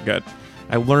 so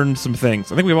I learned some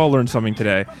things. I think we've all learned something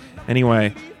today.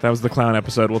 Anyway, that was the clown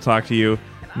episode. We'll talk to you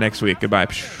next week. Goodbye.